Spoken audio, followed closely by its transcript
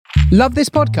Love this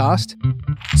podcast?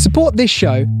 Support this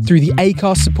show through the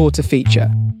Acast supporter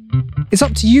feature. It's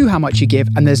up to you how much you give,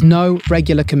 and there's no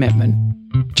regular commitment.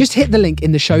 Just hit the link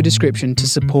in the show description to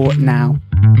support now.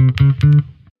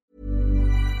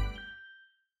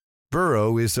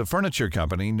 Burrow is a furniture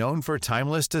company known for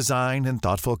timeless design and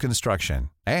thoughtful construction,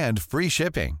 and free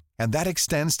shipping, and that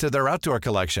extends to their outdoor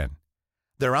collection.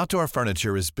 Their outdoor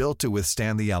furniture is built to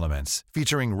withstand the elements,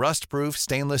 featuring rust-proof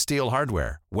stainless steel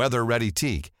hardware, weather-ready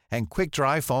teak, and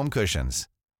quick-dry foam cushions.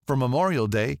 For Memorial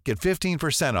Day, get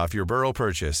 15% off your Burrow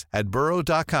purchase at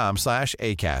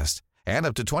burrow.com/ACAST and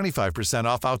up to 25%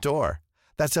 off outdoor.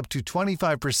 That's up to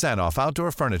 25% off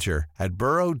outdoor furniture at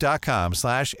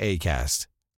burrow.com/ACAST.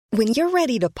 When you're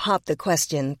ready to pop the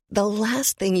question, the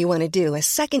last thing you want to do is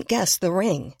second-guess the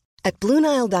ring. At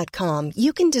BlueNile.com,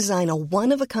 you can design a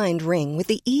one-of-a-kind ring with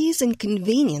the ease and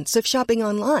convenience of shopping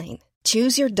online.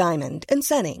 Choose your diamond and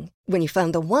setting. When you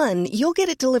find the one, you'll get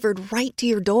it delivered right to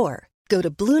your door. Go to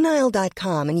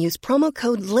BlueNile.com and use promo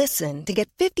code LISTEN to get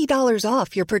 $50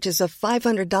 off your purchase of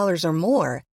 $500 or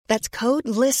more. That's code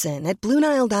LISTEN at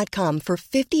BlueNile.com for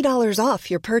 $50 off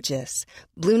your purchase.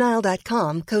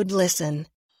 BlueNile.com, code LISTEN.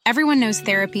 Everyone knows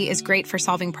therapy is great for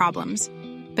solving problems.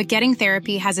 But getting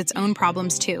therapy has its own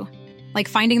problems too. Like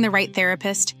finding the right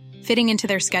therapist, fitting into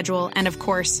their schedule, and of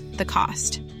course, the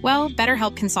cost. Well,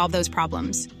 BetterHelp can solve those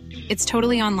problems. It's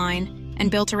totally online and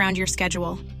built around your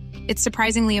schedule. It's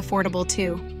surprisingly affordable,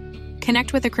 too.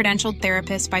 Connect with a credentialed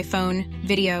therapist by phone,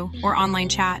 video, or online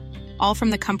chat, all from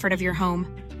the comfort of your home.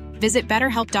 Visit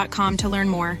BetterHelp.com to learn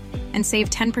more and save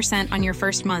 10% on your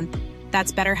first month.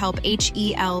 That's BetterHelp,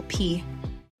 H-E-L-P.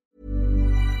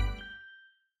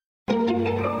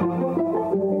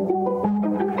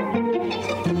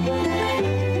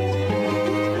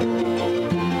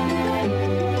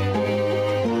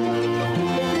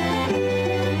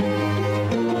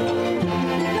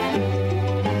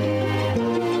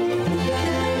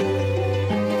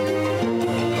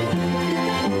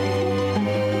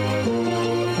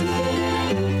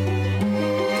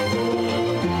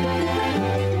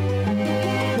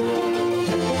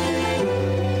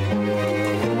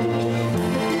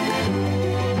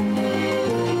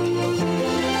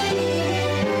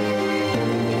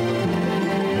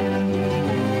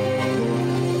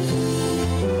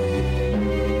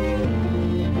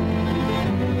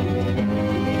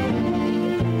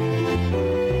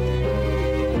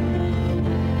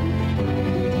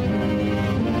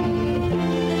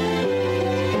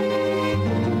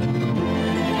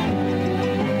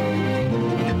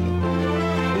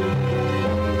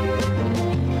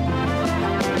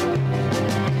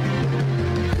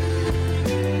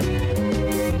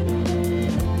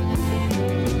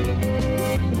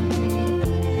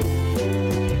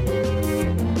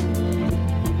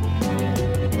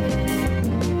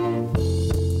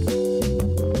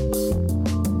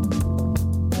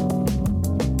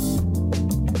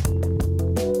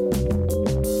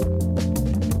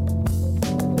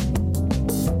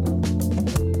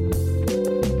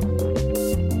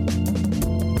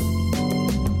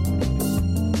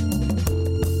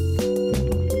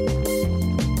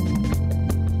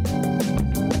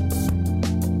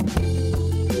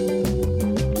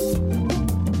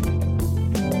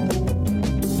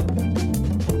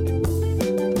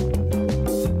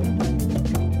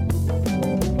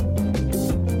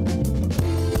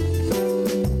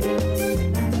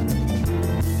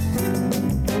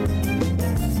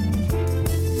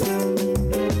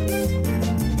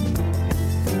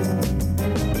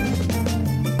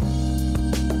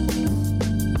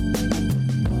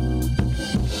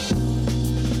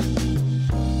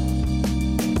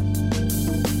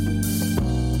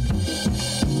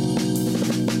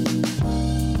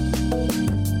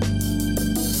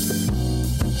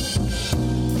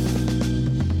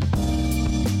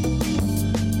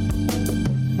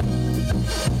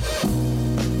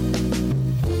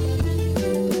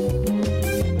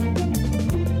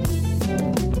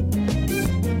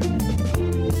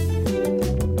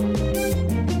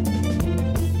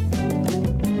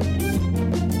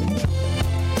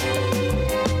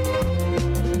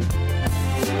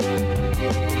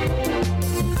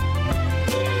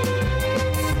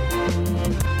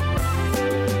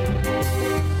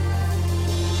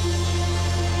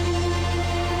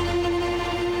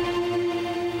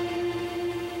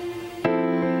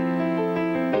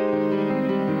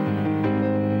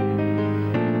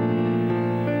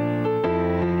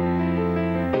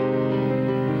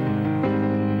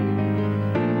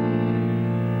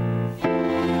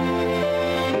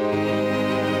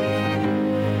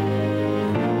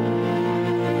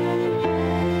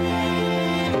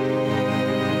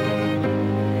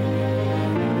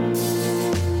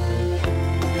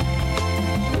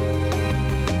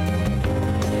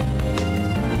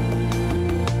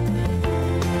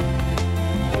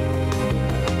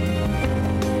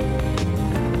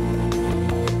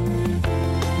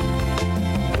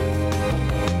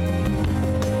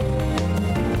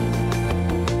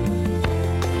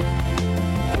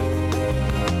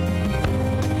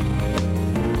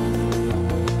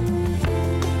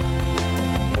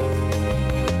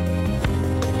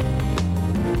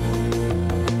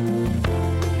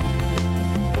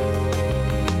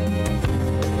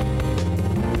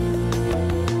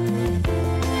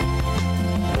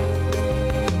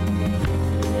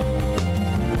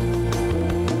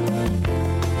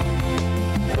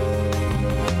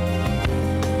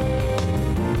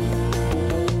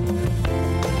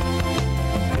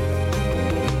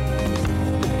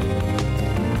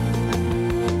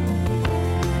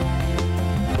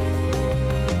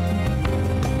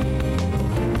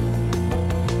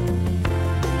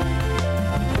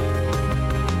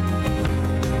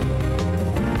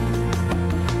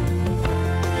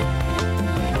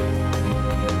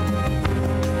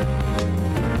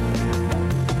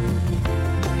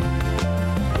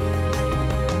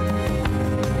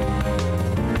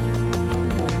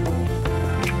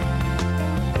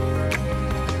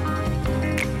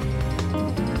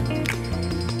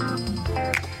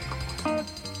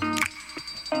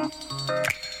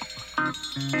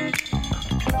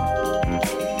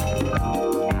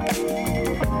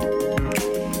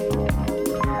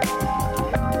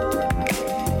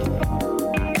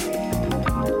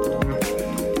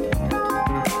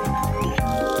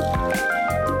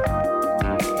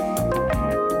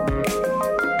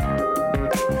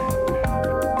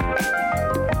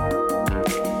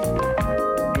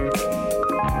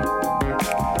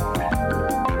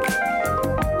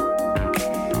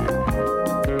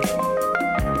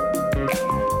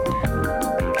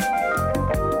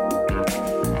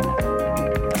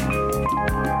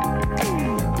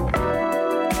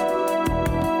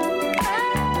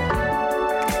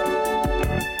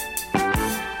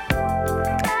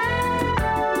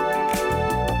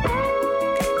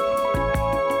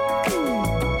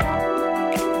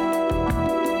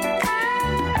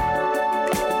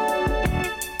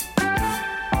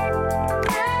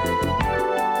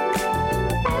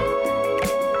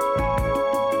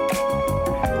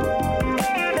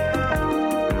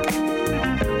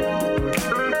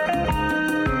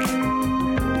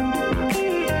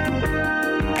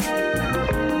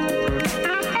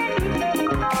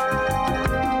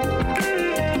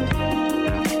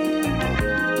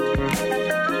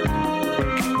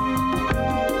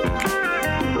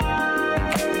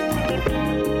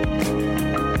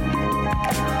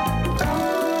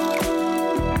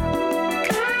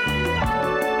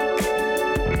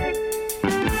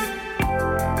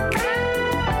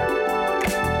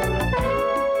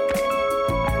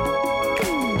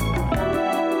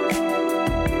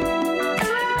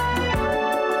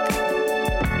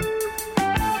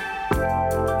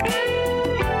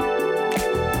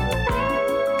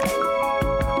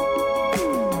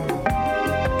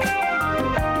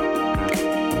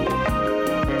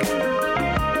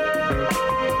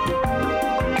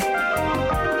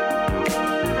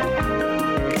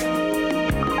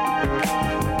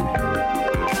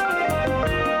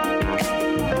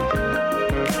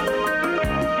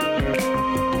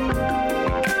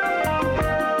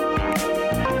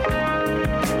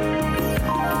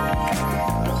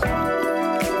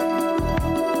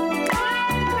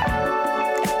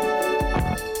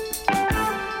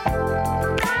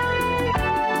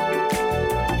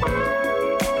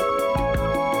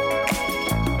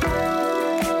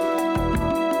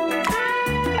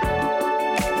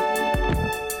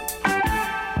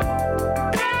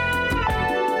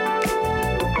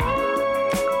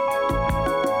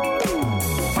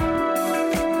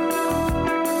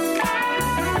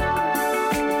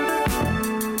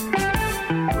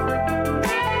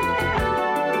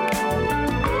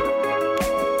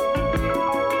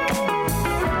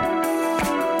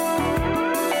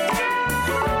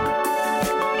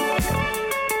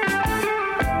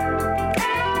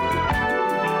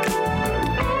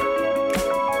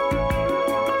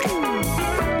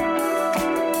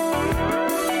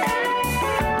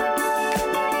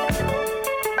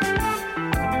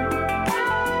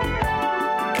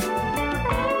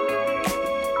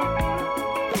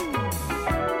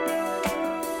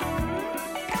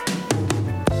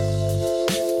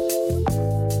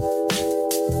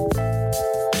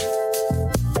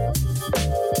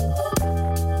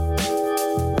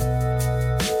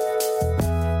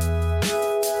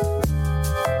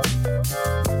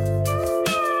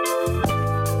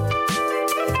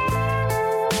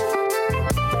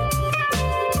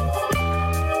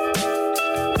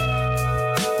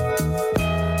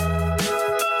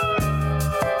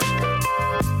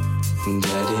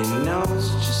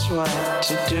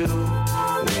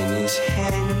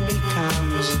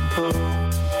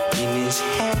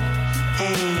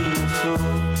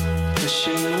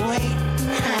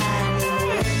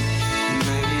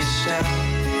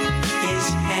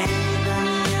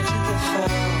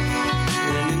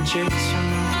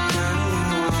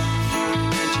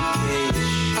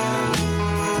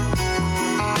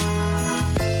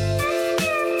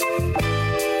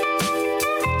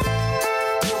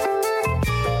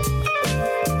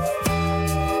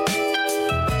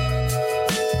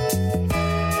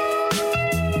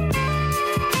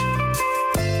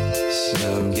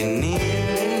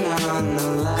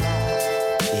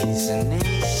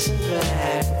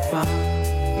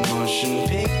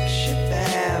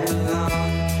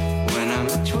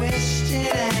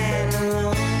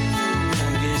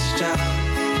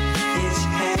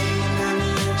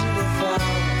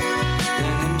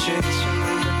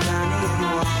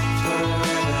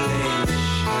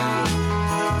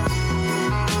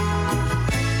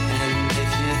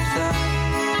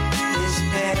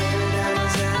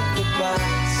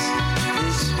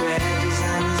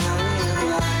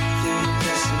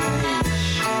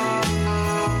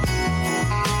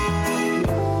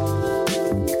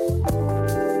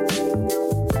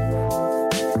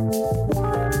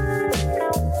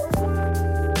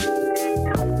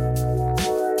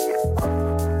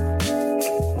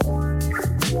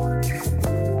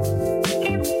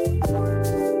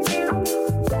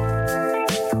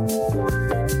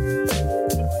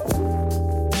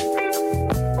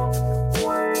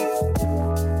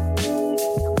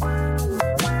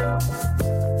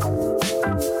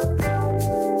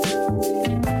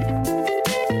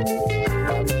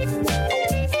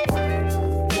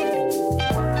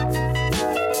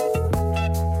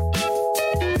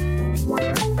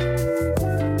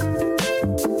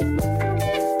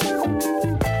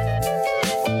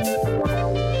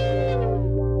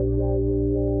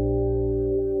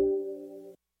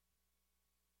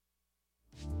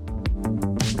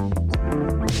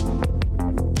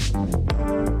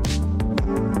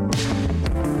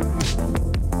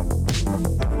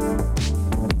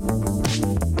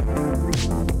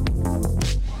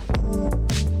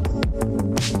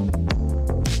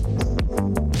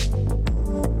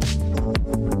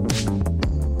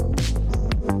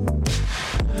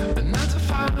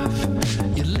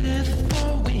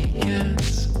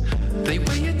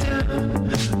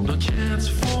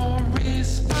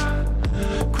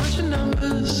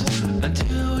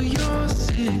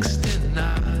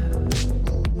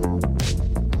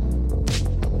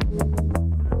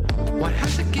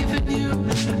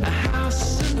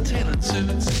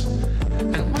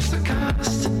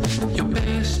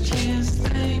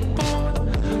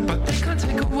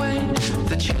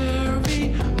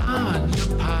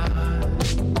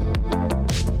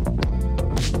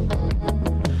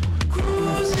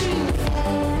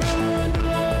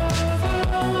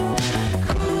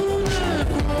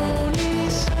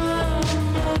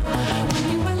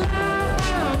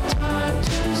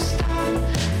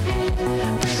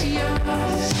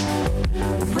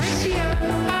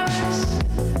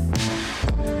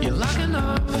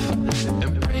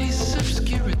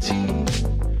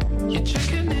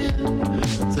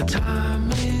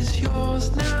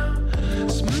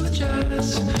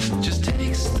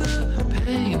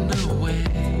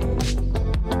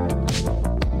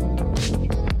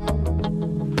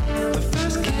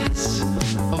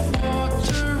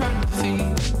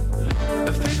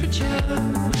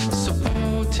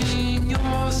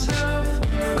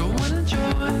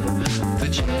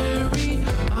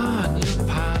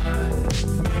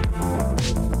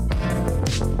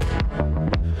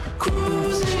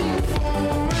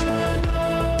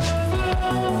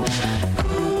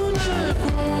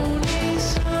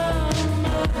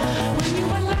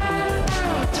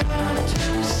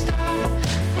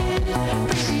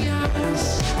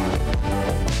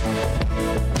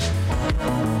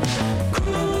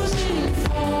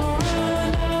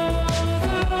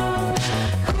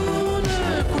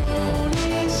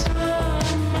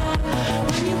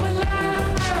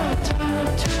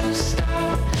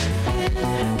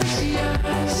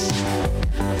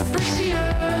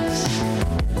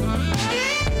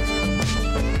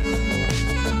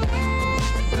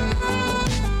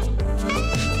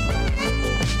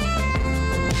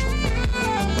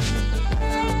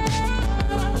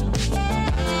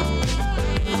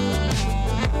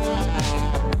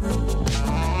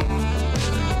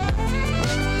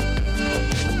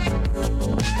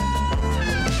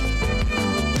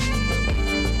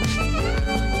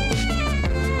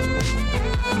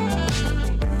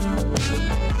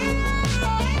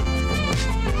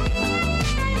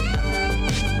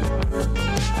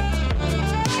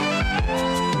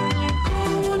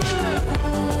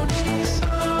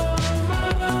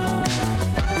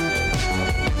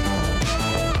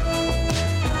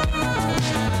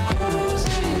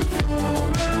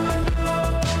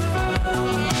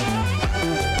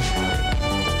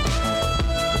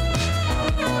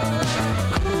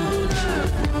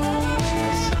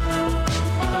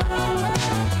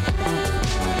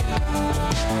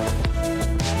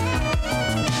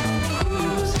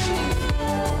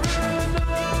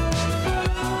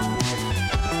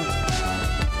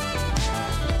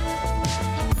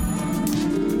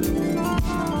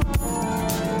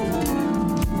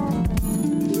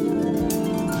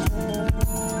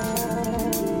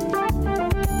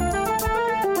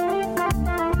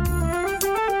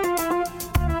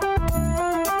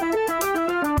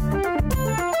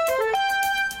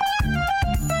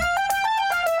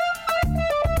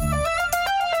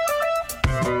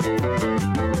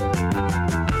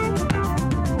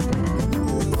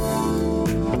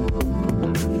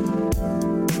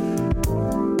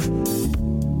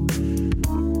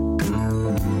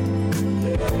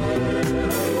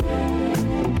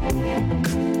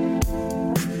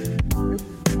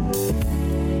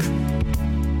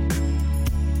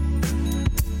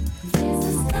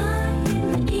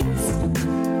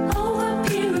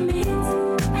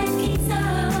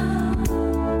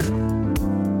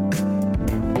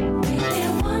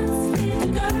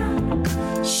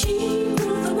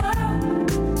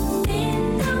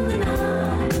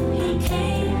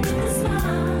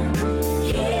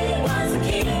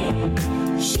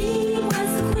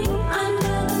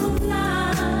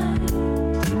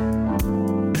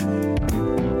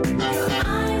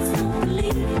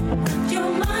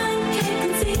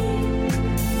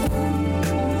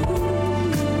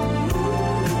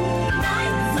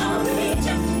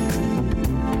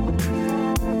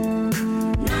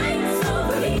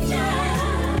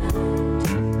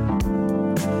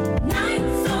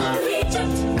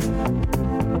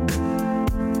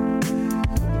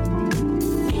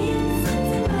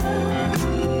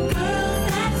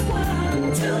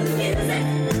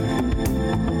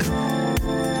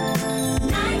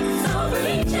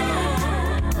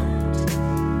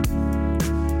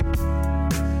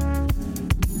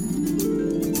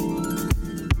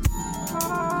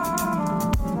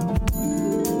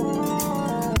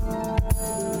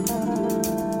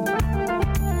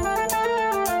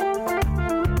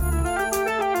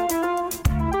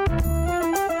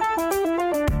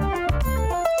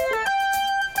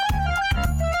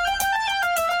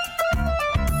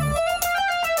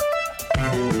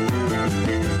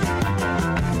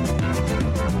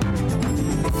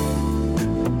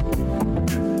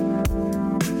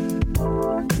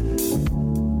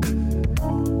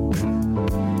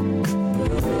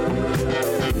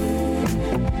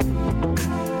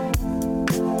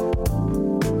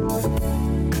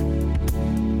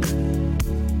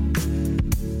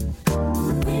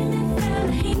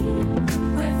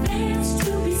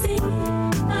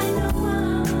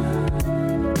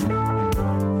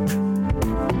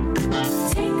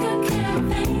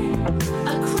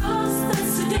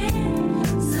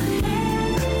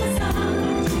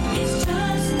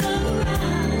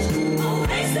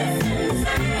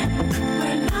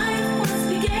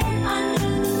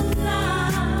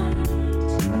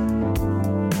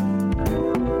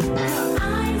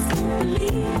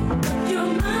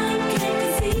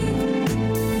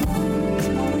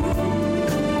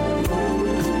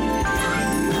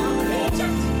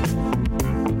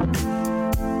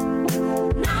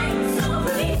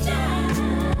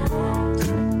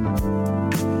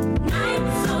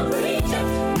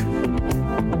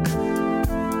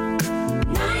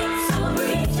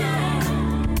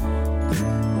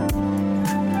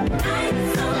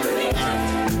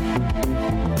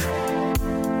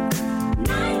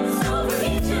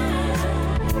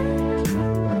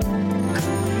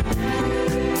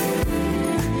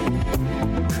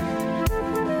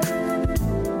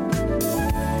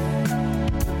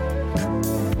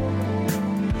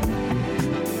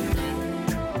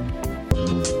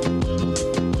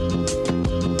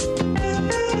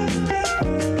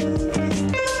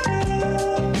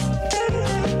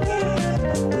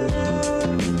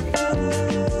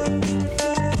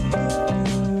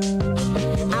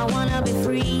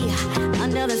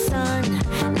 under the sun.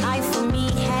 Life for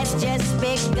me has just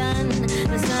begun.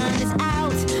 The sun is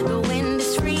out, the wind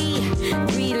is free.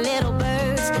 3 little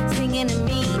birds singing to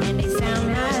me, and they sound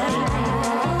like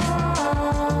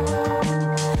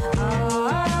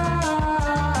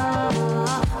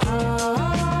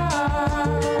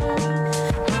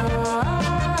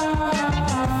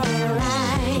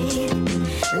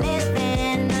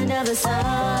living under the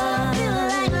sun. Feel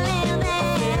like living.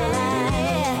 Feel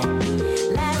like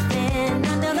laughing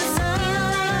under the sun.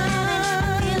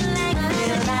 Feel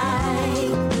like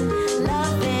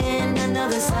loving under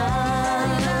the sun.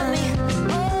 You love me?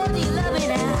 Oh, do you love me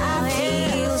now? I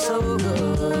feel so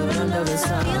good under the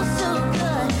sun. I feel so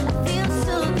good. I feel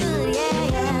so good. Yeah,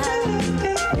 yeah.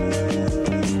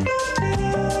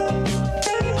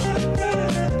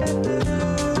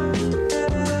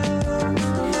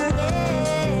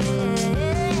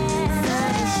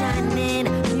 Sun is shining,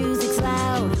 music's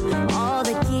loud, all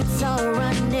the kids are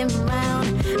running round.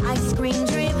 Ice cream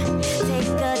drip, take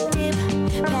a dip,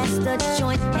 pass the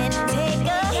joint and take a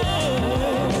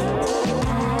hit.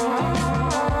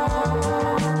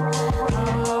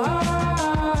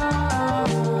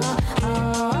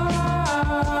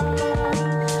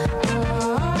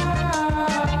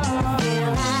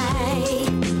 Feel like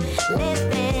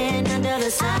living under the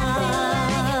sun.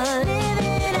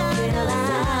 Feel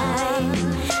like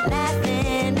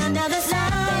laughing under the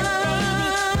sun.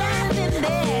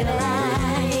 Feel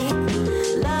like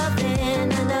loving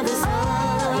under the sun.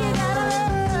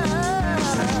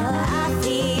 I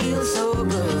feel so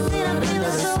good under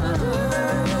the sun.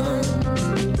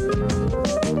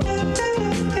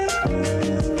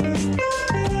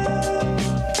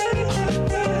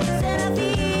 Said I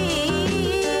feel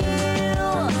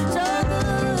so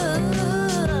good.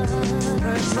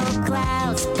 Purple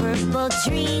clouds, purple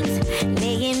dreams,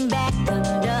 laying back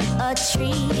under a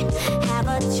tree. Have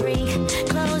a drink,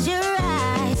 close your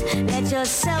eyes, let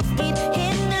yourself get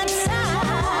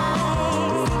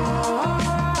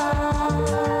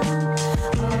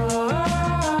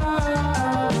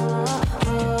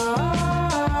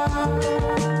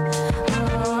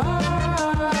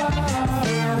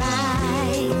Feel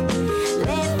like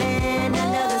living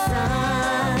under the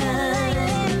sun.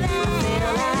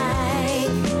 Feel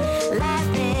like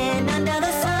laughing under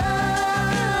the sun.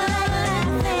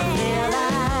 Feel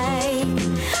like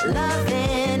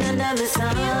loving under the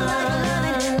sun.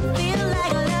 Feel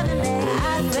like loving.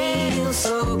 I feel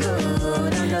so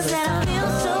good under the sun. I feel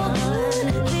so good.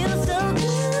 Feel so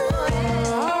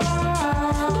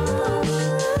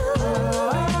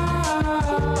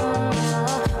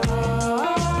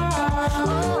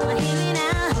Oh, hear me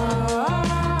now. Oh,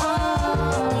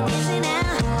 we dancing now.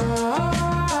 Oh,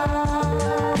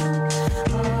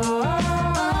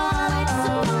 it's a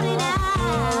party now.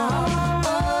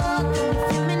 Oh, can you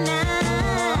feel me now?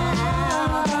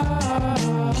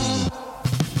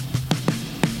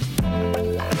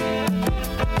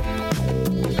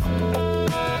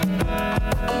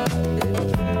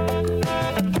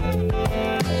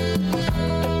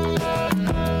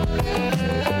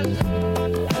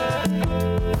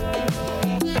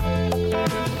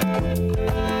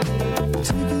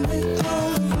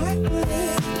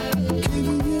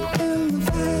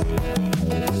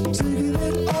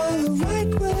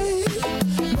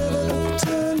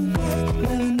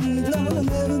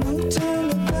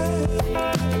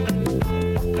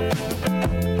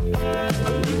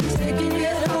 Taking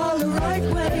it all the right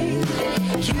way.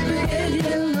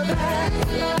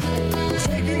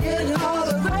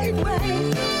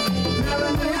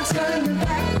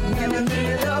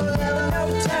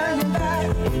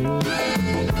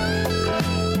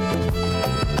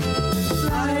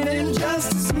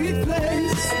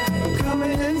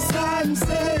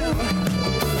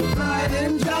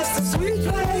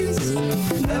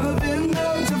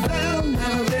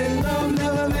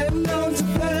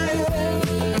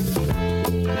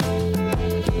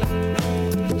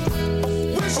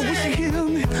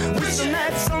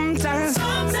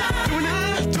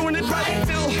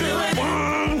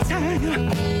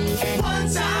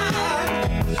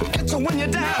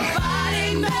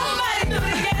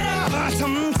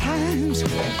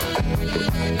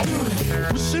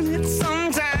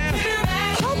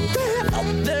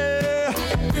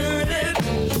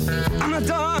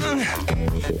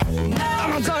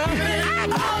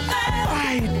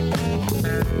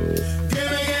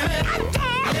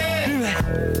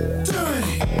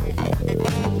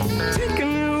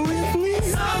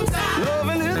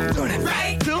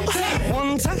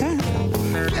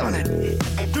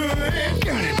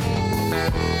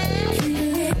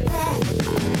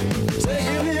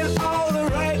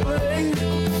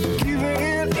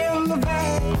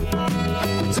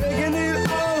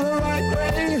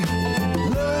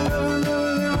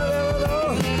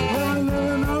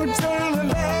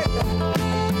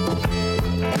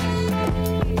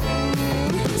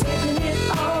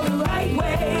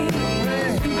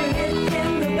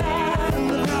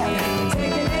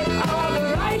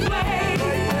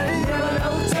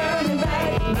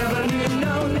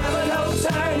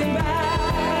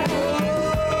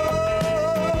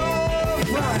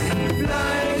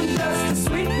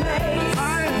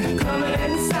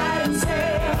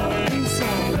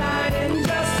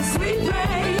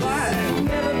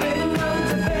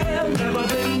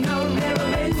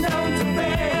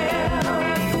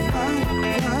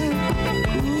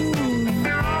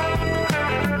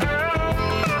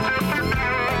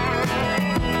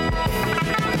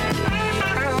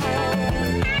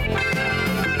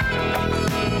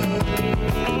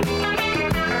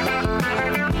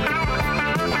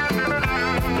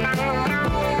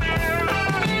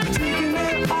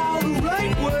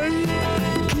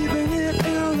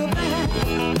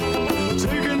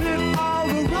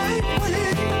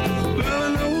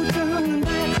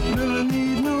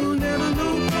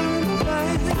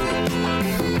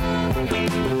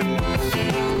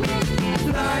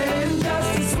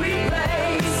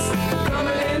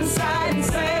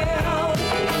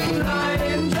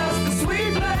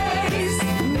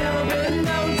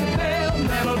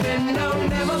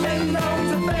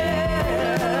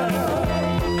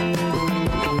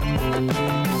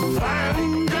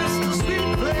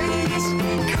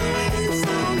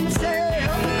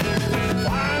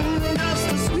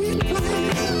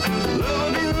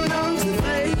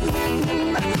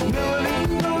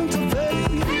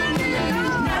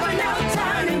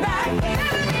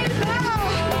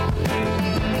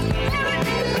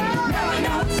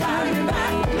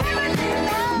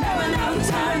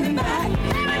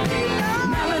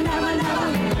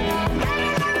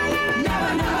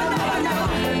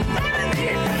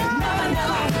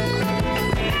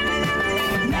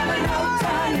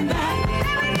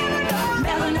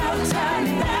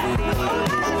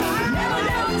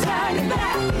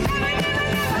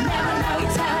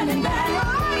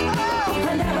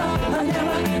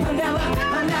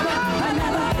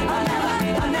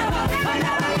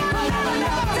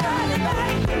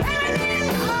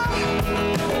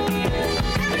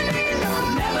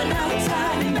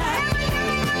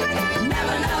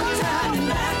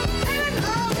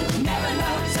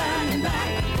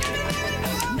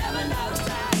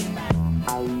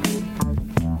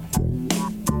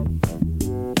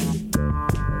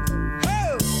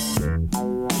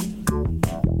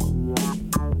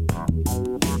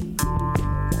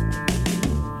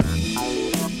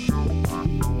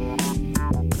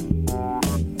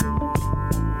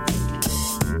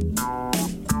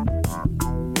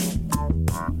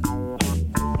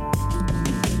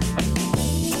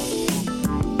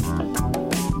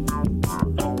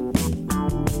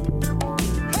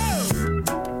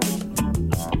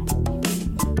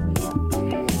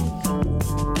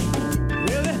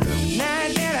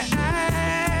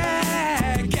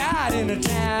 right into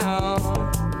town.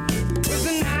 It was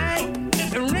the night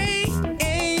that the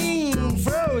rain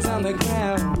froze on the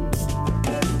ground.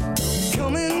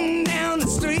 Coming down the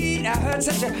street, I heard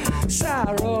such a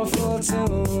sorrowful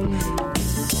tune.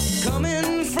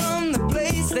 Coming from the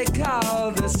place they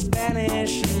call the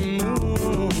Spanish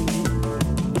Moon.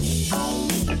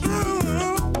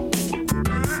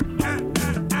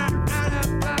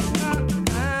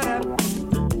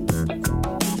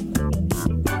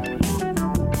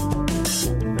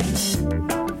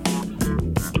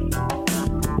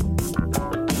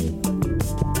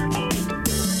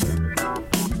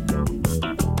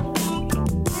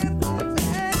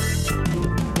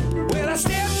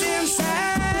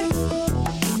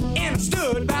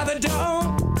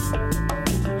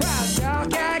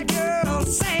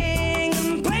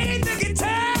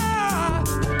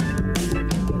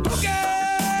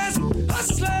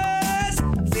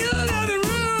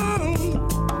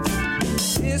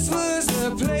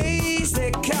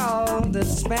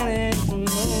 Spanish moon.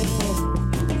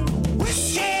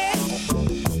 Whiskey,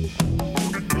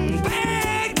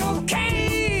 bad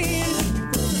cocaine,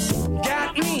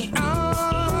 got me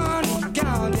on a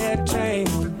goddamn train.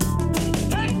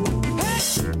 Hey,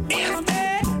 if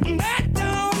that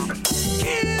don't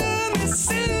kill me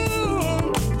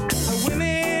soon,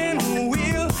 women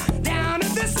will down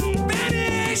at the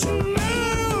Spanish moon.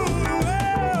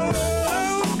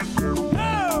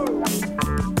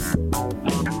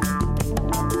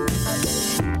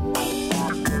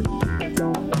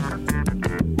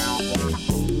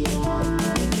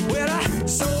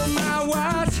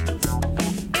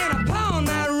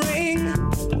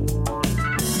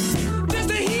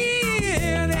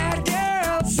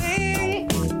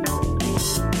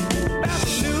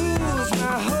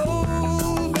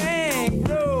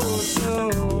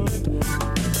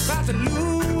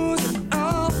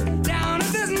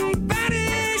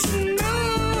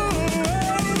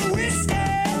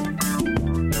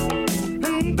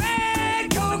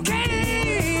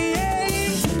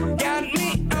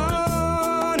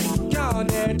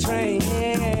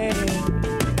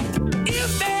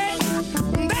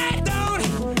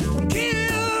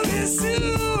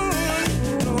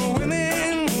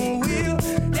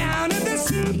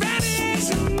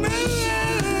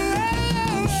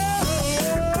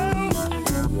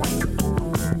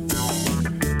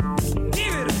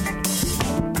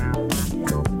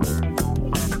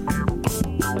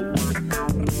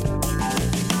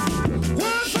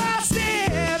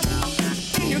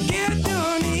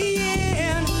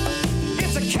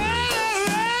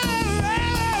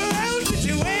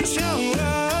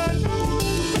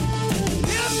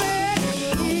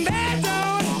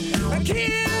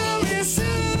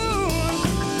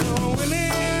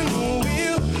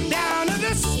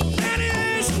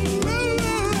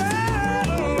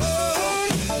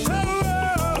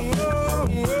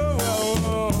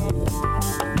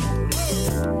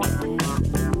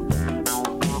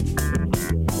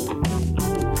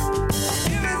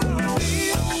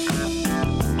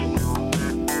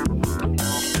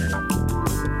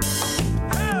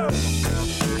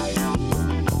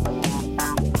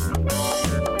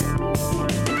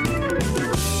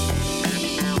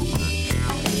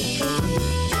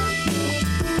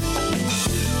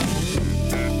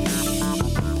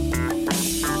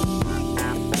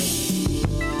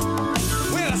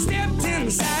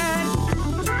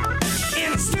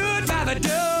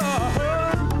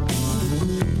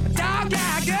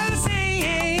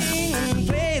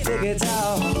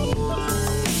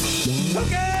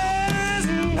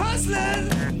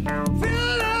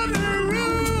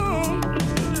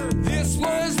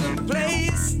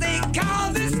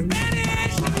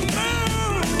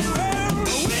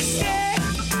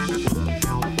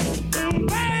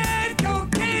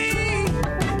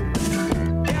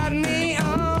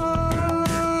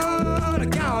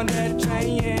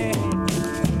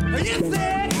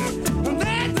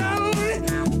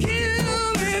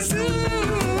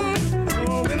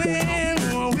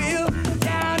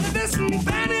 Down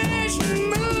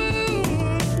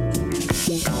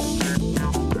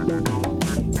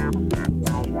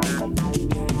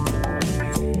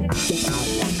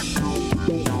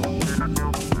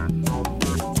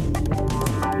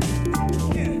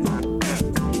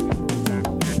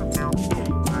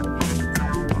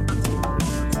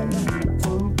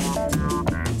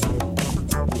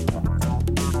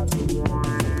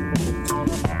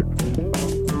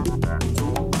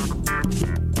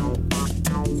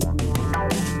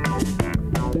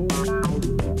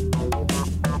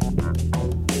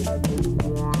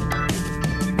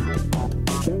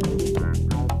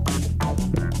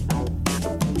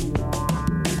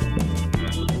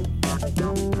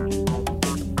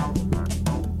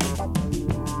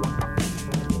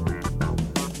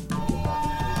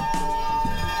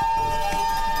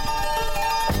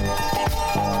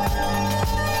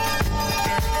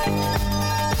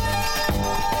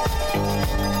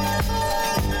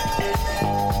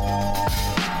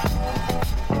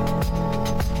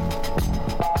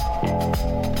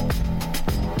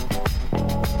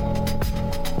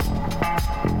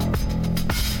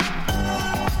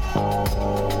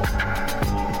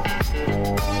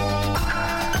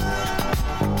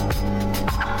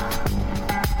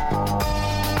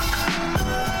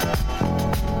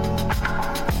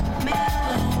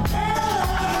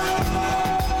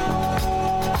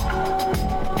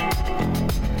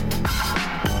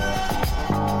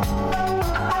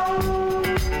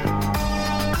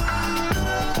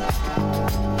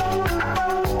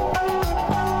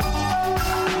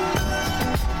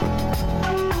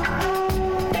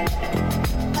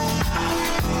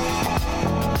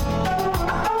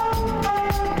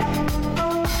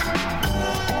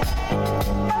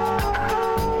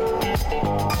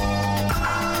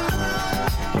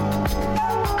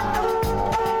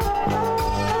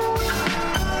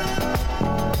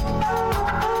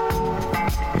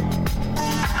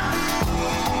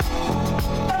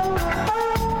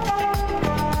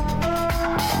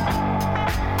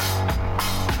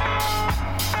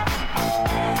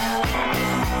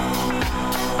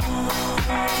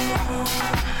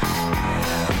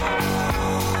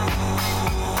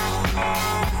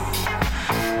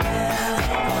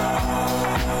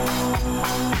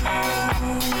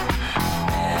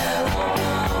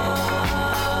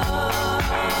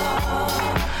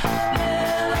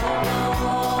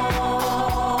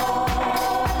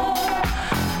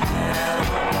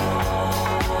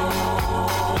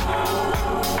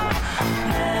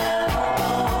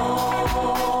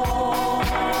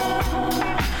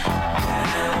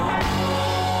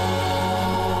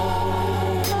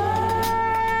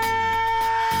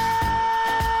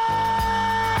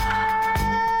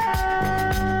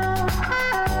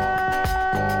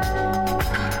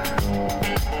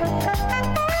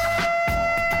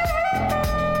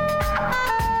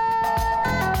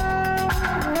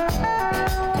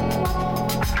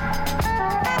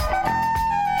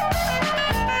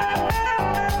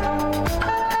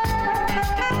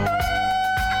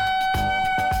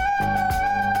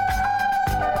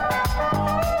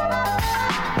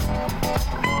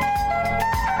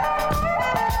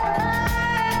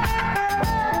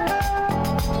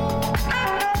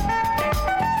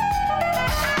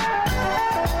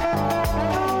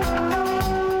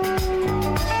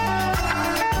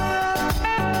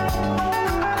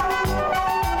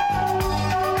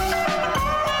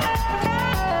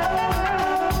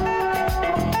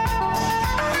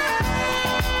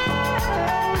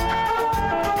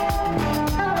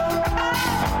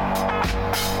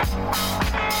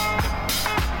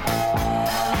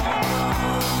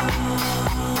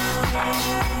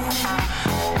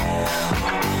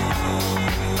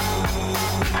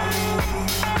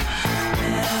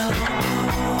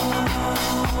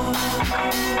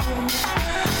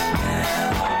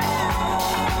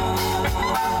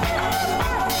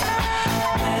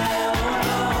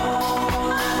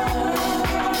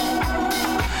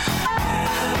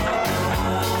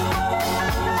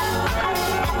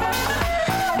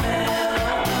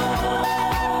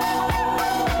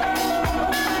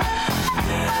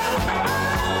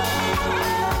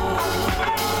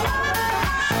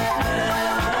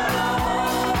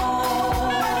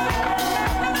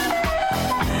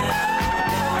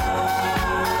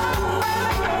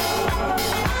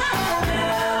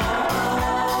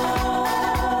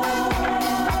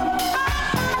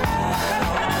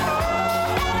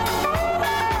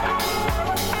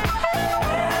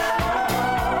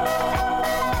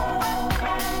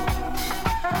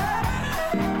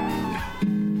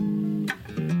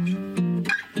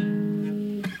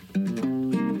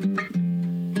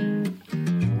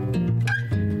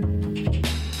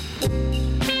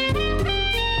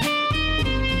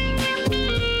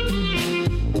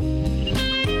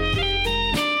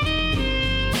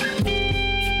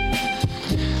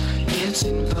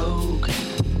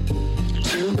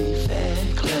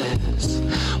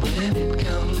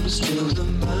Here's to the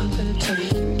mother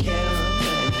taking care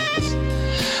of us.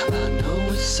 I know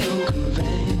it's so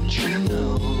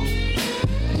conventional,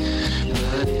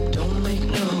 but it don't make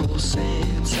no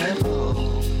sense at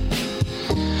all.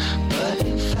 But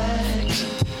in fact,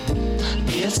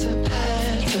 it's a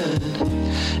pattern.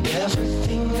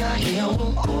 Everything I hear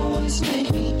will always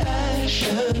make me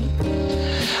action.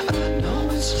 I know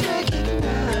it's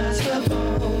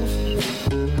recognizable,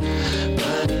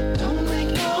 but it don't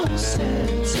make no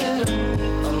sense at all.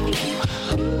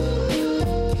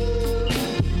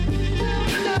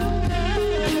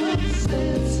 No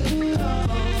sense at all.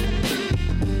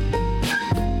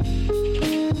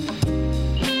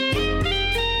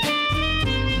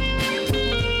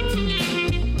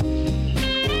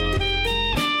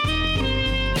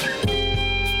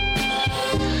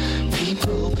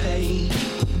 People pay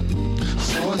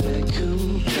for their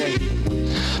coupe,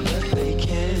 but they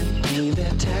can't pay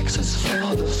their taxes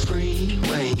for the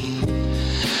freeway.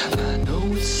 I know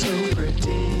it's so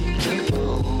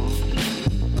predictable,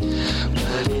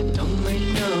 but it don't make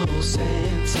no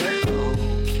sense at all.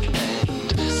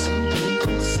 And some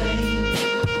people say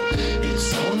it's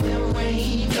on their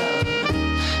radar,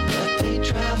 but they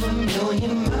drive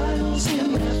 1,000,000 miles in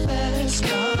their fast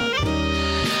car.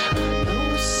 I know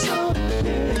it's so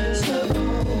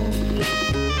invisible,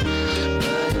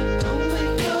 but it don't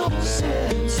make no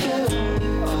sense at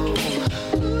all.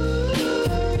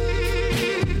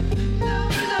 No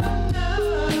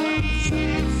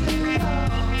sense at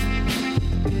all.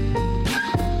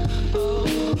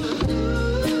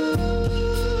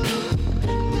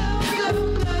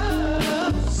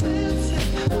 No sense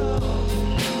at all.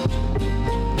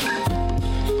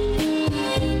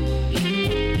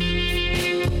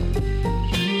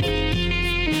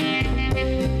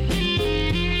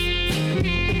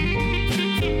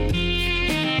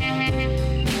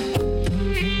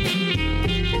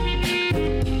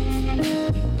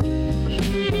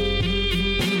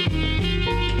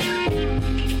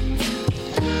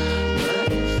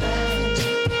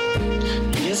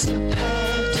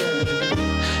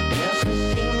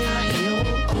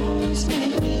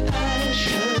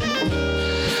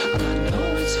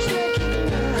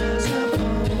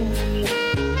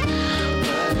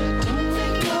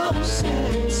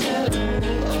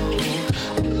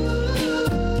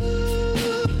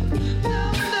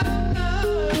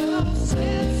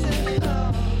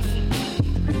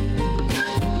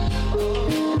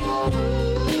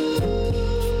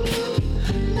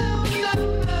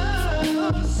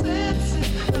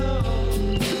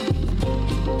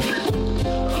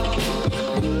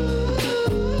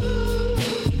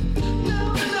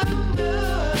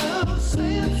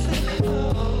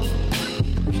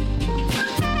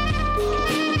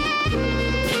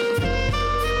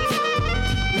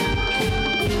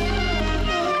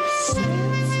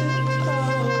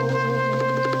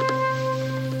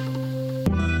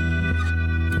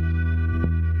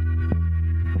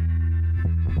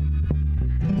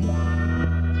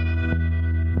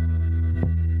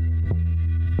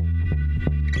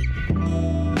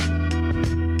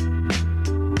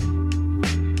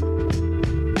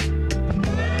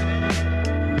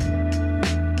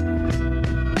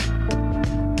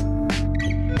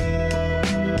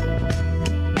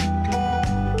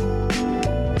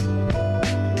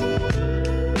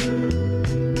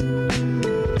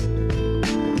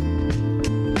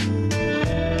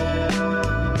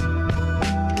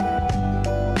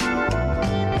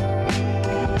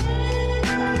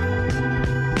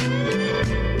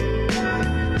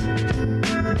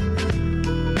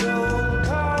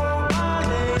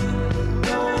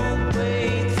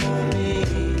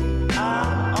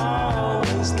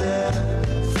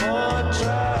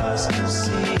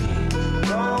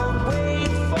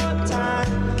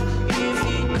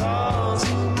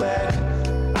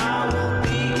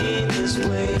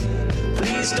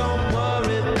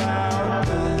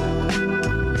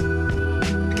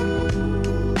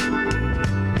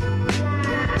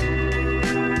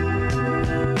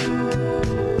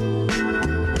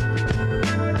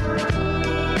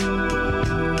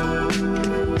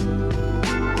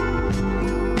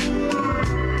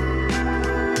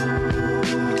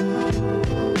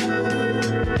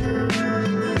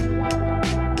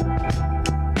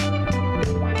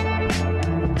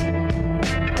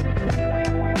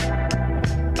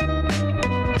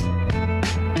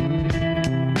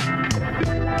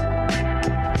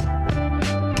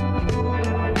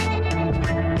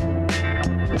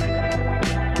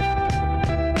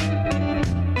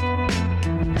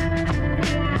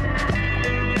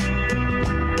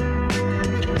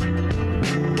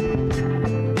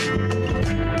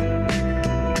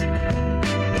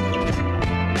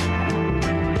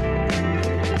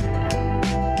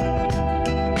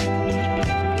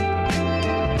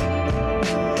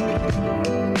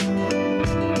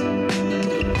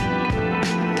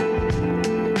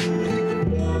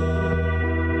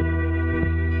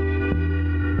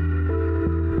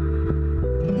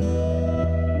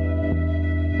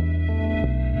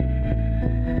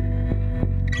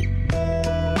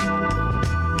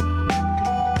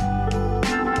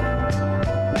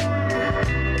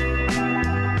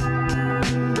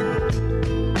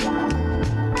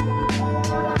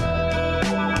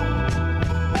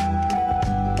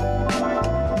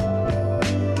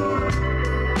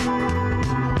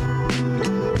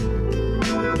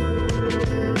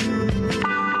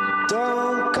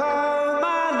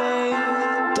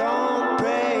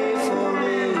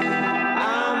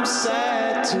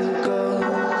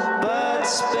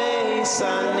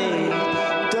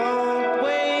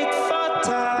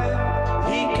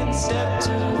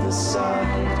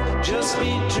 hide. Just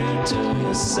be true to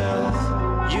yourself.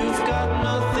 You've got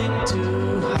nothing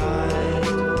to hide.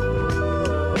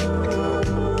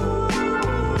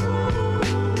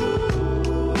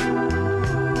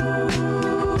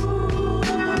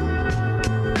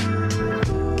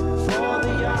 For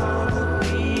the yarn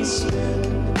that we spin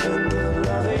and the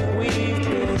loving we've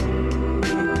been, we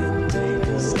can take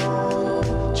as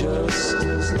long, just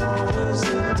as long as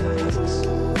it takes.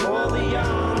 For the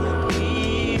yarn that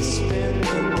we spin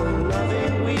and the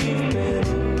loving we've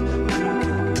been, we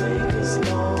can take as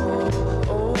long,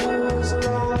 oh,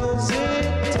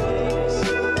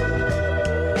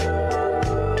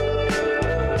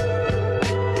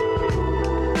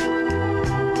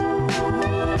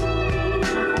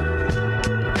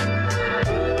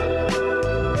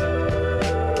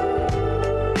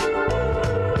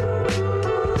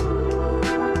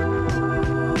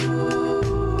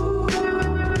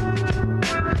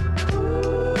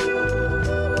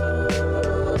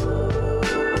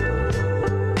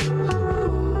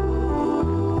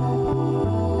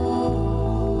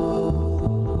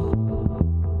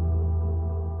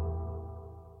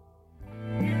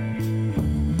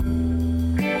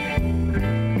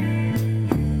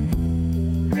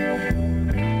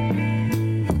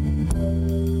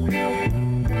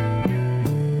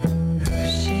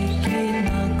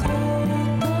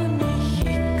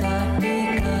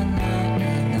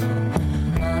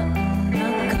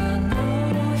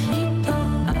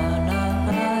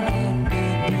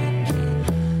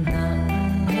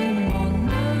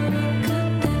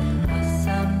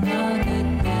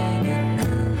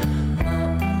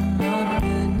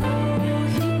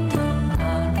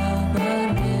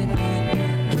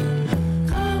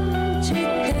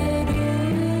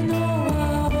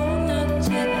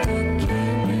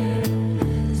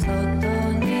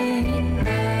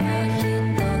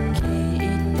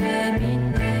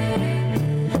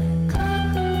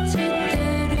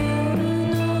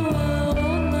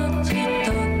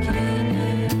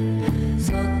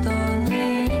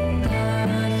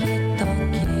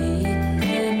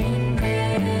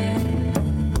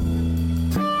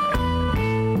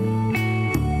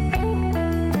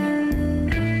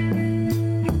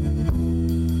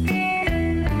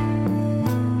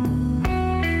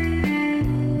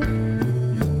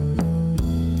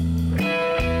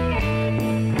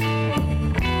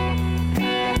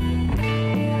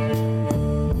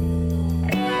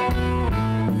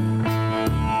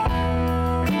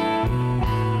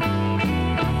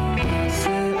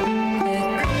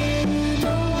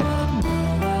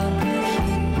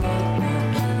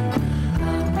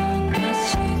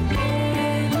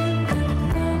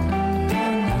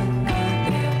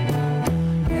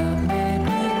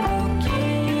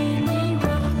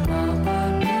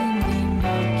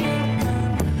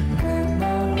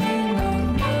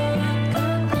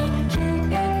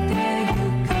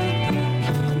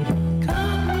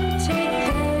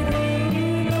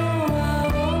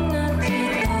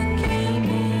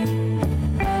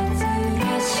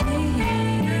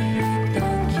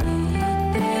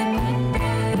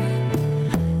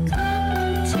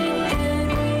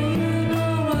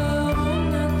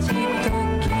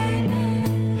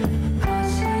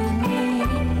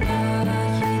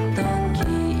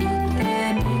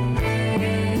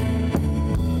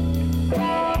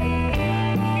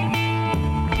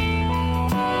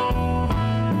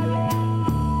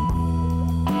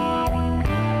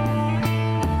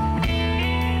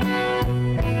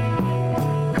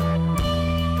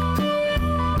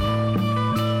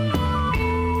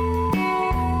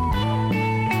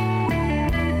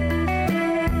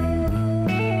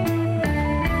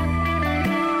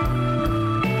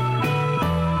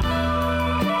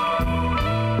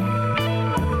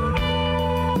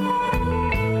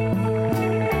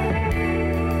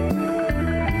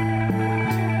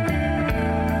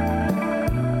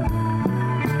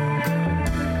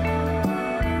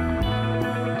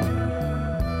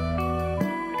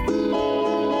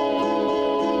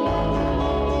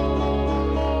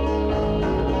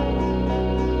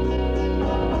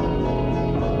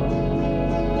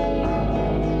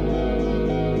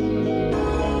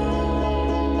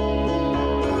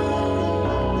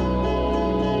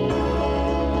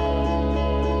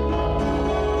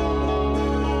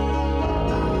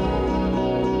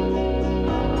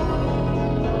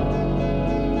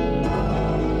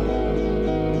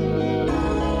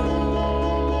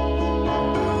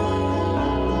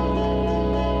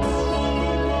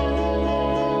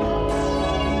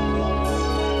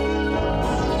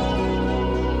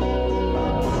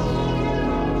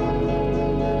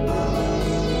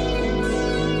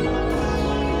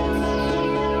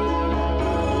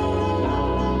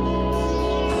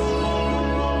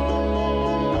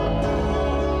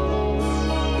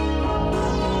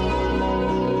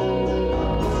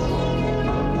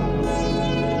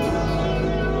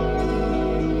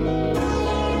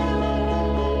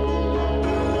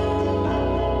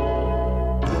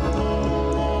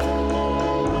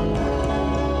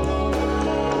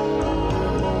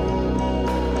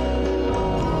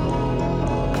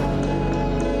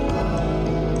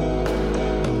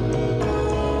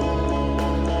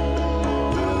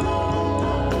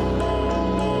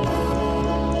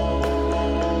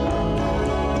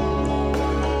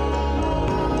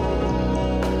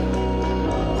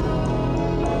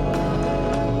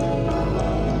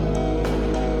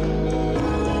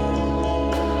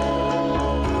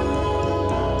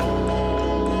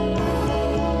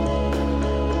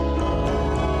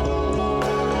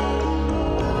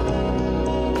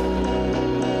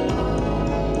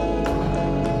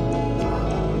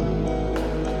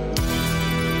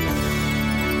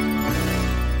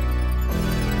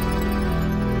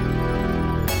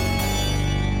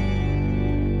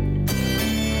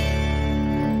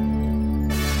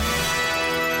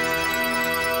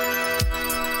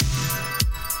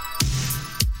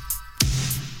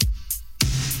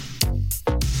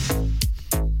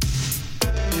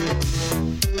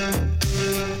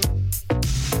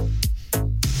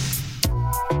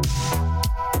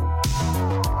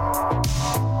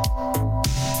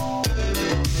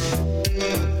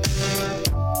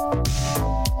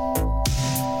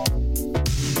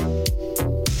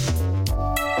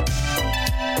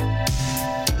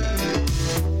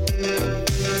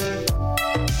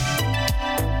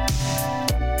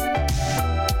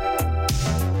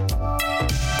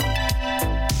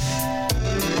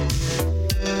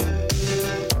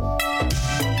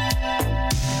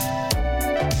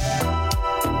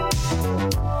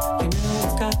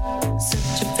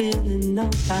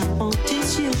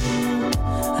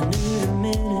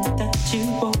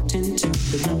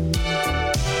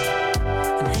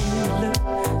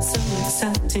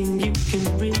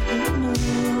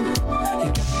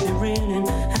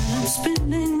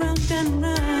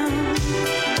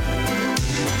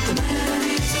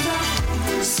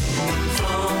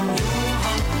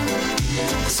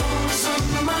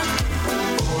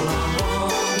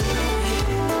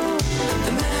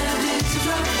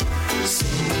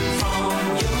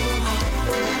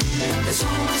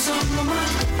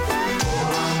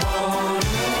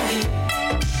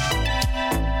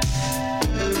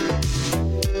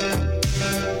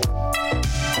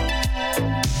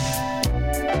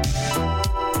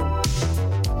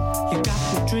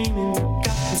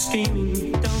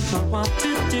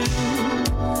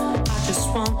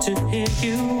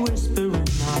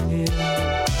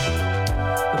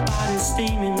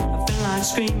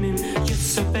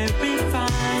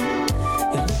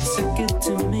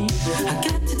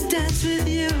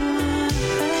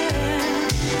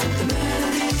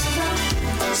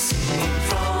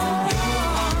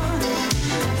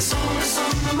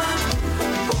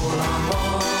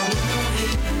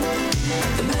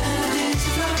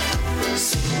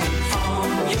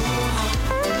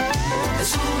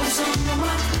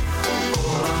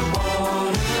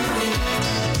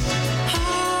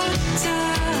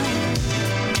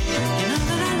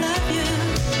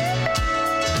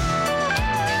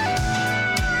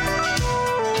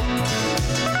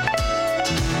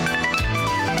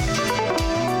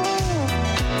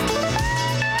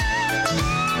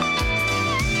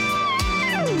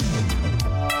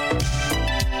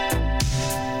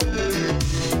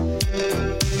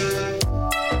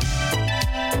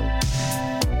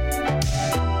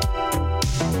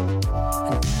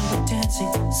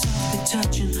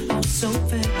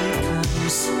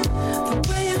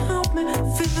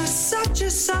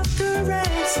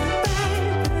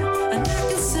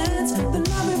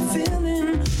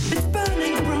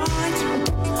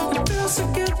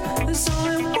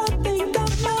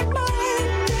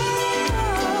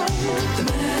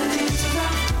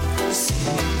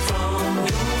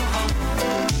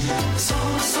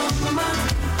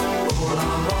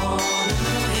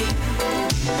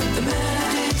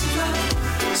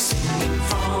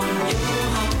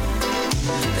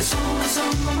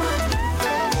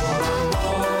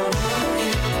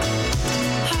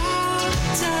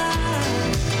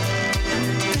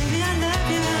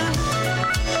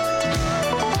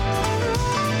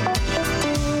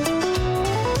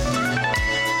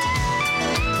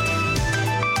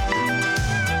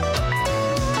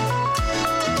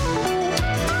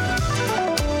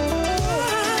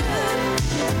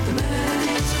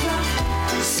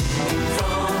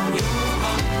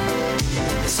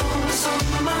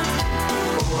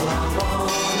 All I want.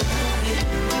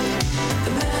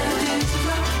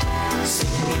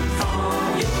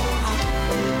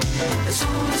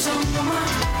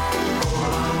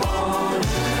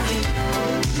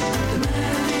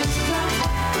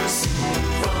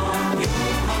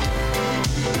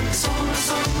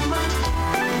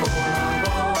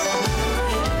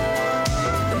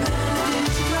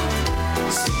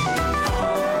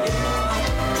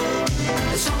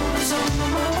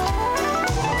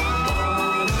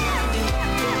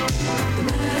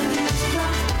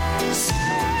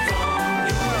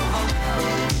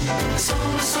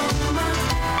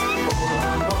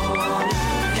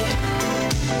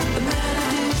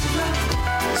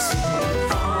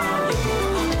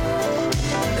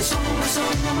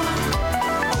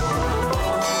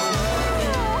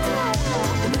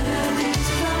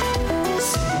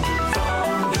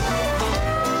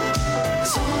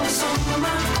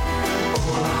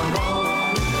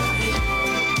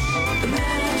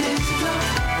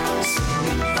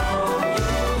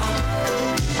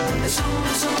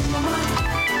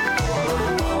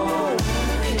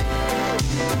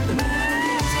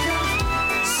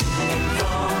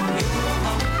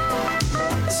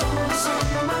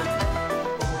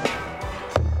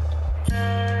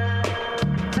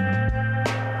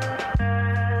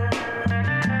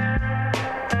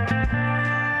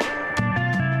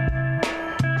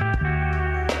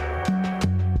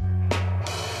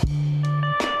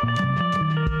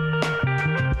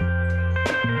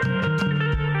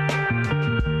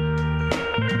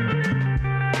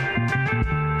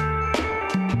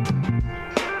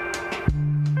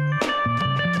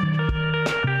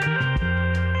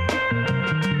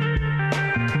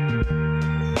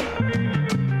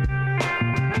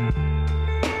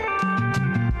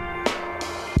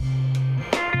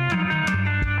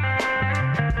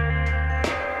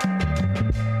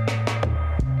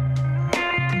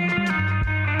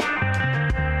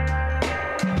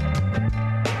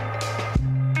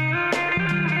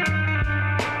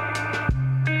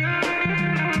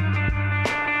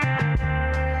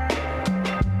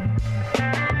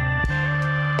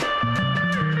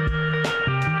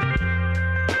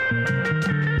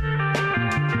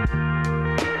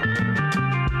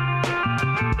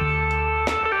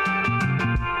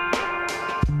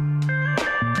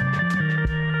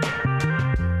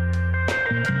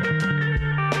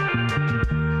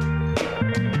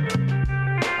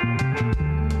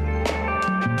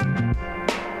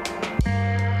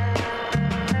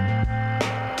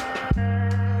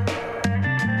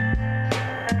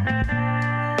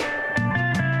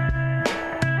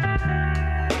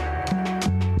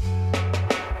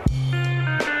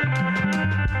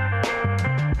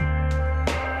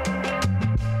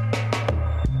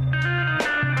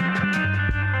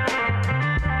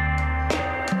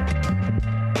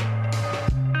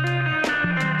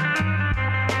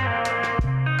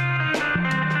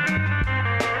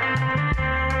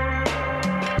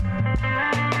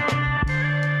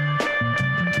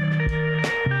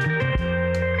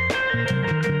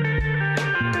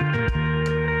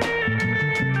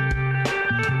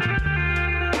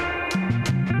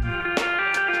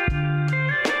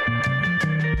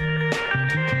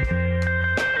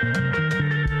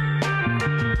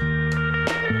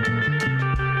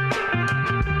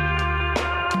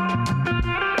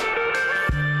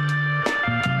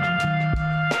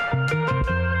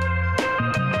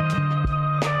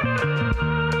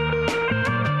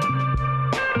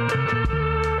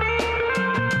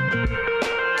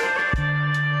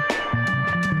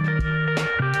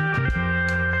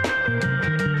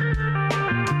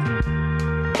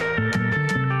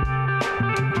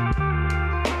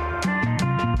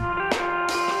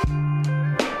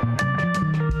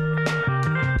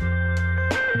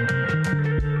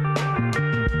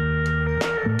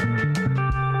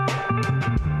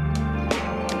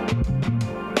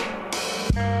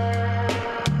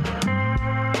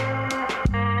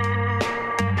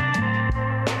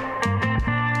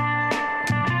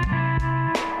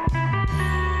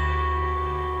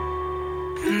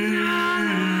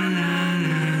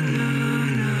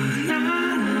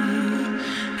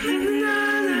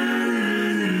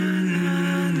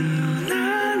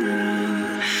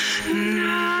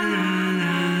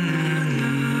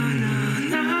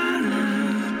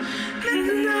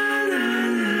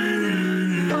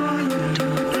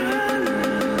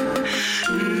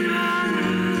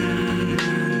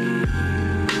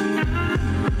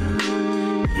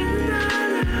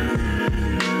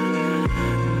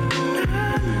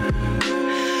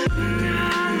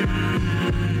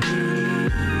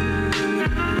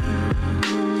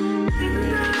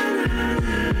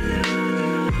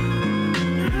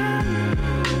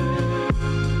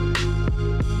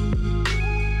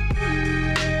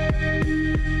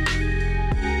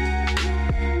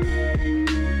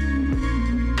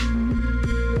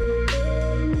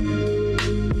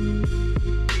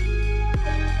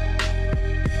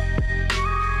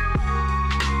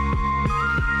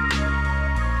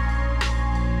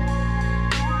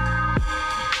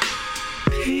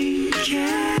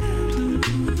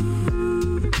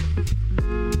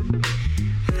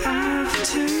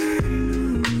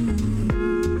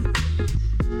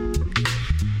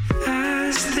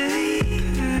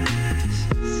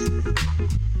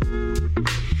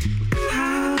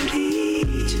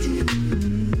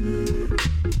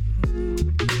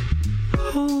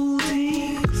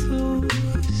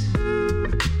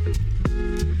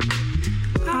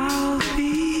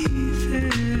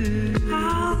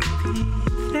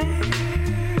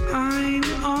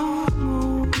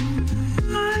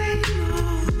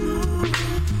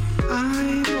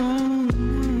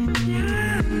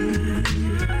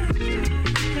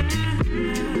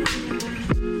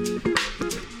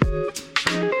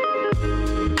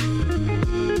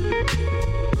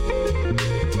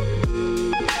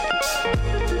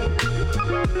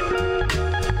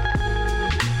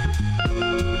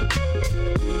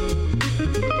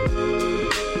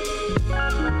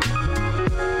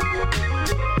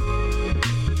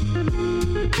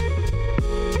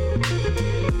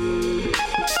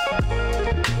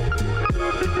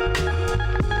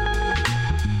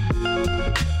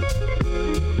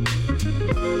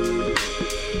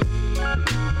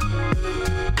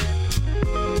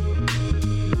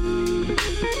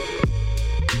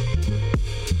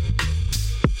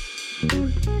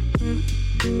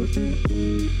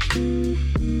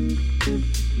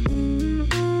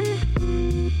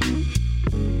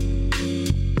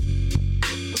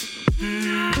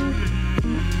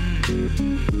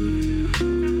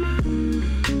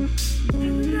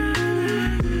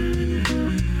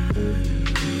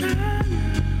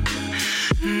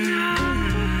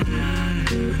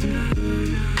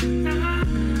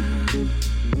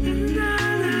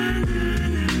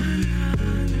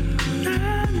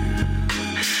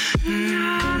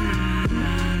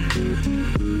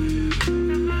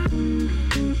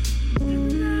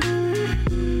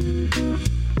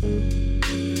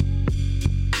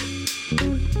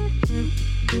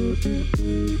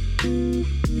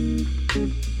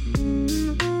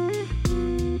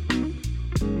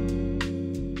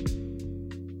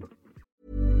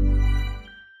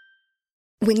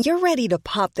 When you're ready to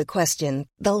pop the question,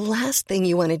 the last thing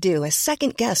you want to do is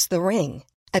second-guess the ring.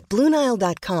 At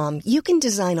BlueNile.com, you can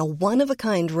design a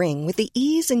one-of-a-kind ring with the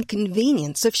ease and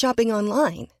convenience of shopping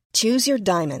online. Choose your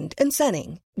diamond and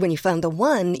setting. When you find the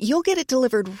one, you'll get it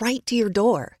delivered right to your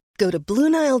door. Go to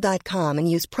BlueNile.com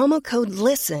and use promo code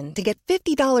LISTEN to get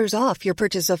 $50 off your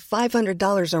purchase of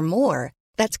 $500 or more.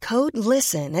 That's code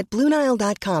LISTEN at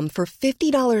BlueNile.com for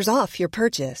 $50 off your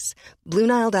purchase.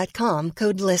 BlueNile.com,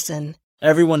 code LISTEN.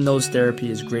 Everyone knows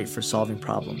therapy is great for solving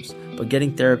problems, but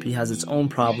getting therapy has its own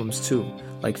problems too,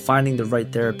 like finding the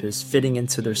right therapist, fitting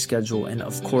into their schedule, and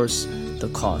of course,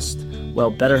 the cost.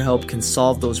 Well, BetterHelp can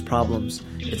solve those problems.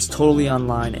 It's totally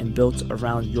online and built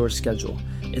around your schedule.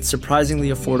 It's surprisingly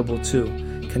affordable too.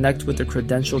 Connect with a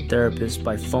credentialed therapist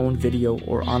by phone, video,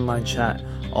 or online chat,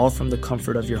 all from the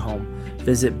comfort of your home.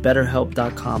 Visit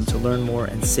BetterHelp.com to learn more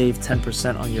and save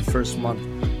 10% on your first month.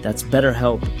 That's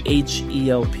BetterHelp,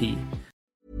 H-E-L-P.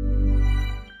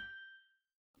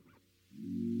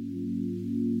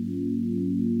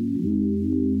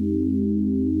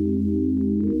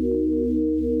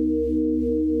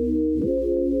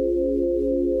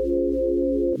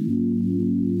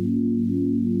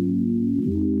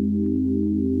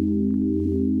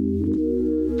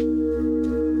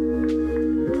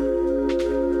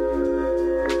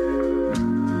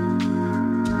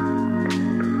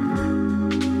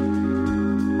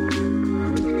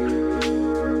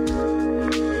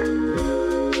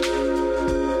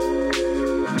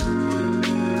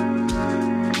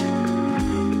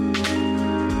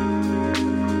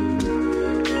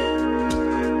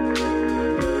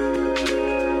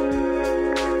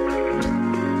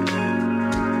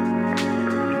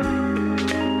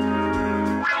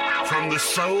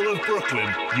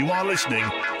 Brooklyn, you are listening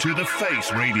to The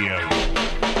Face Radio.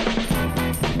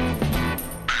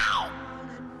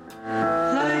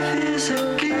 Life is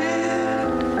a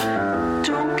gift.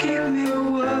 Don't keep me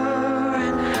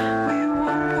worried. We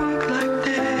won't work like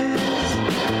this.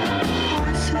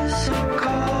 Voices are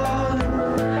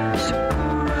calling, so go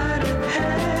right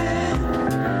ahead.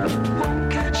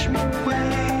 Won't catch me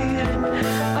waiting.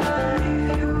 I'll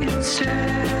leave you instead.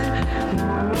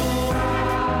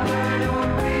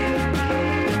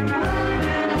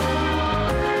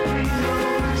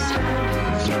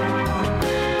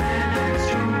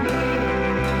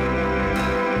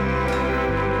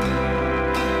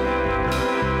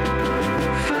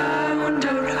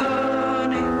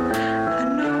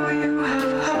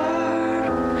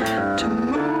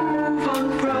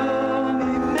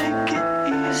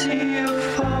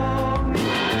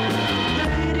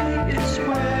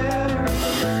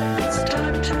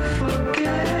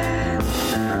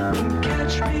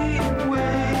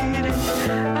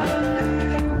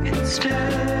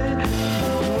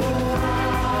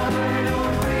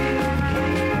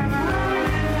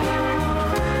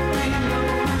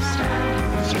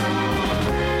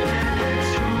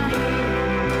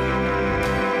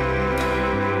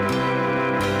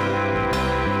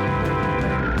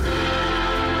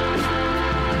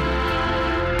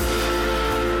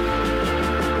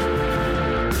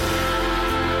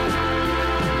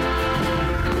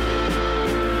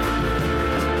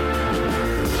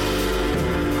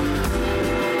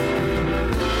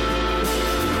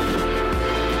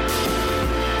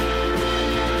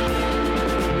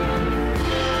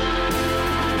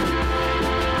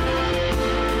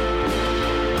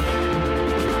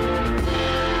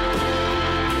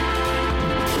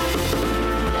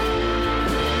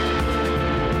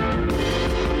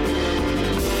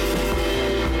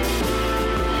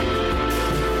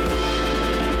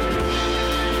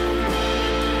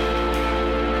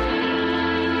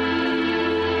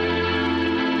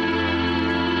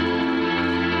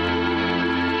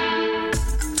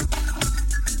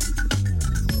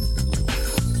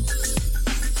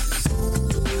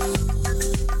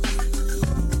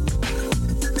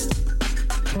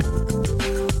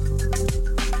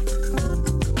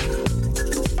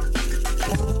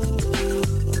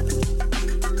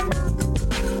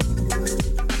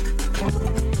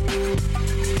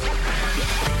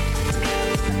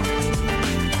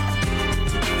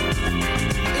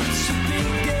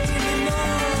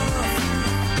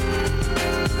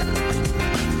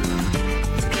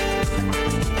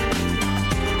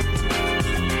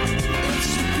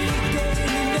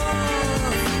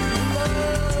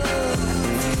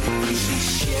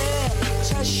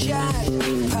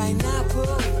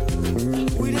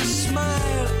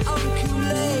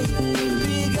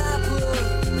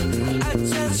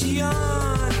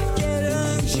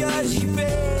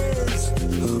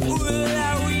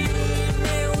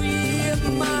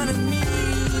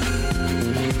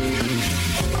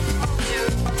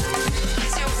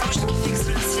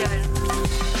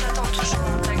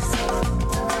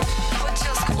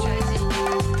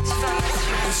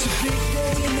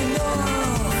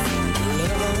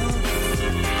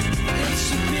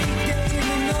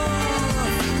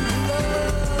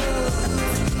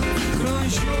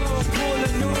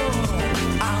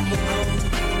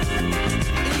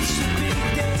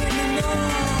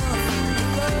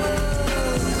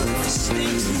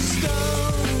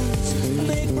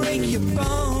 break your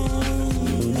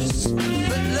bones.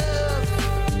 But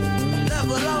love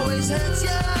will always hurt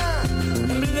ya.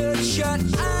 Bloodshot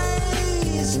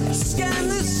eyes scan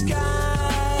the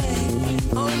sky.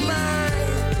 Oh my,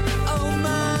 oh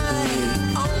my,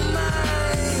 oh my.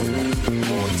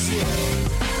 Won't you?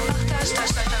 Partage ta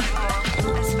chatte avec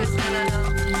moi, espèce de nana.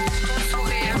 Ton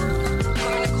sourire,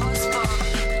 comme une grosse pomme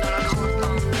dans la grande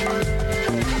pomme.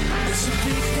 It's a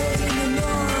big day in the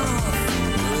north.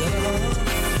 Love.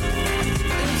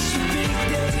 It's a big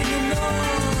day in the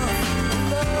north.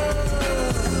 Love.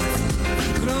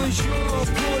 Grand jour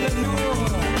pour l'amour.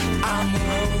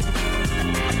 Amour.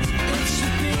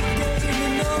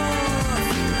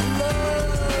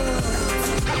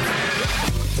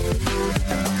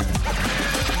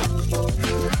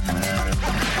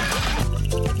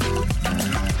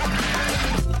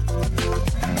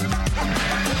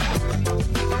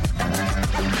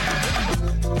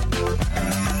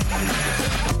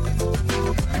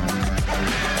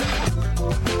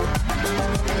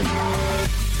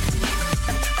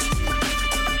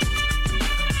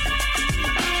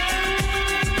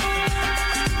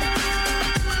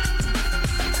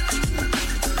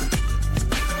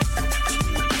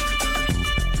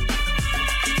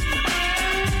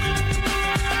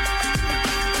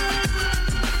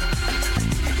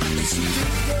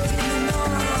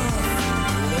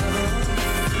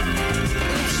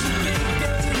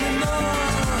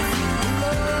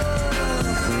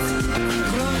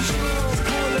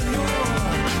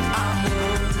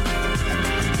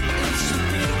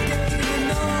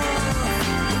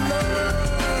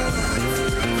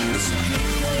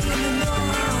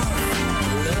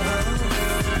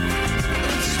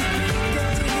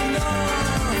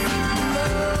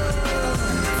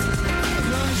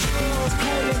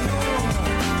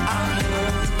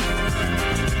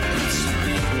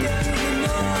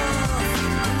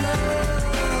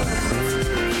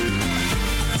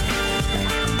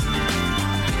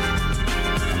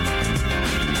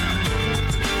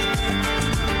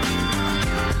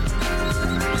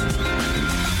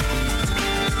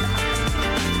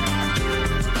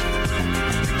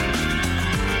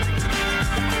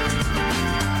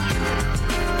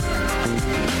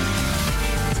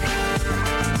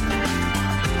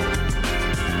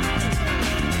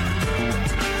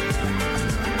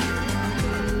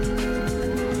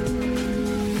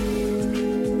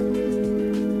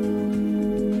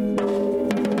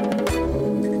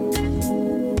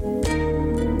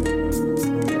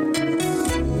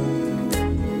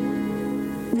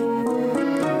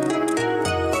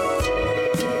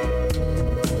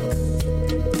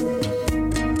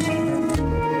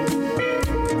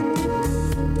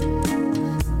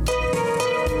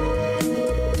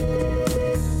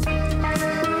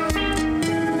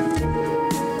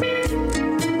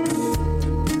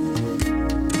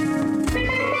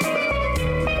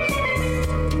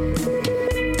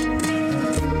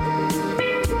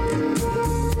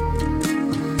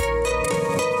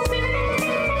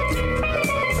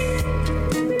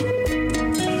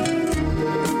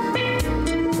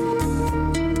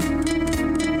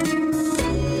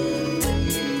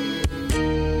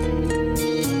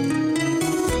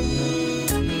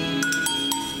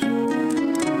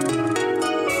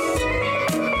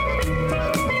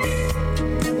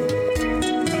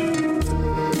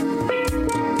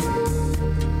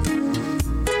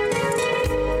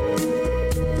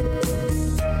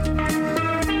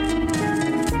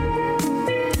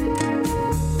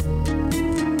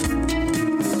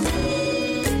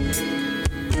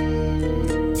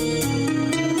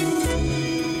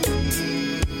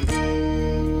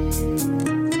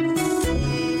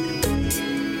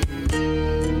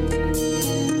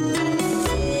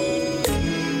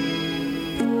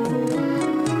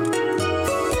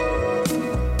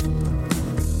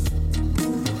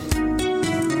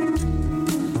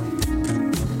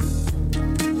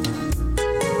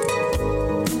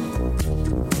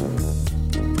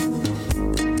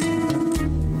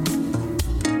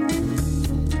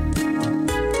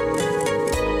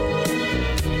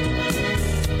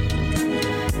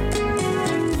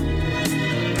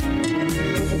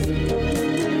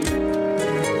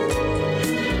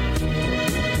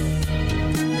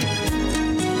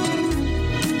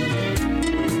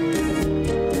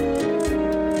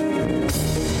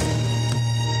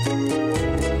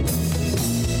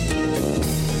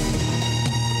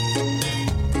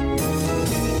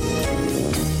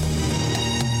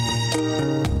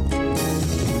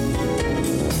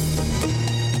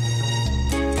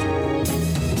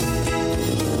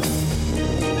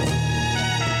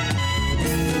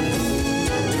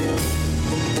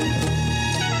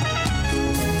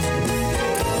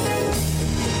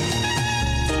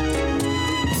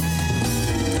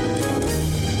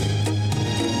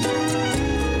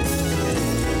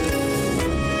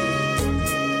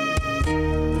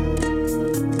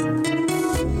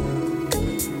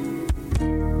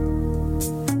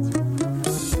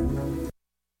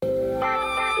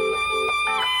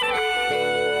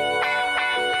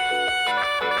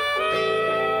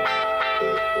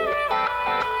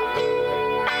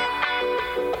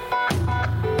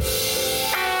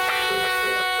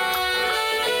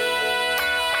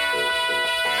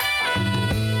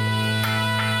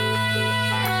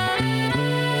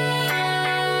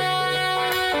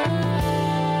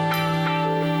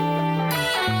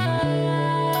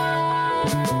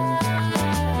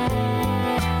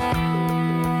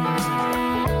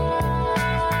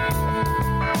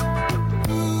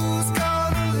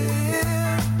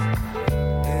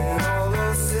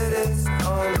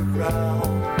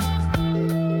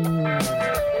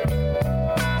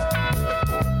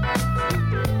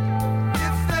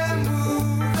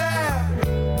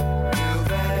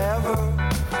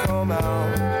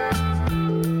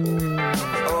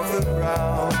 Of the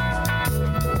ground,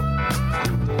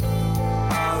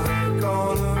 are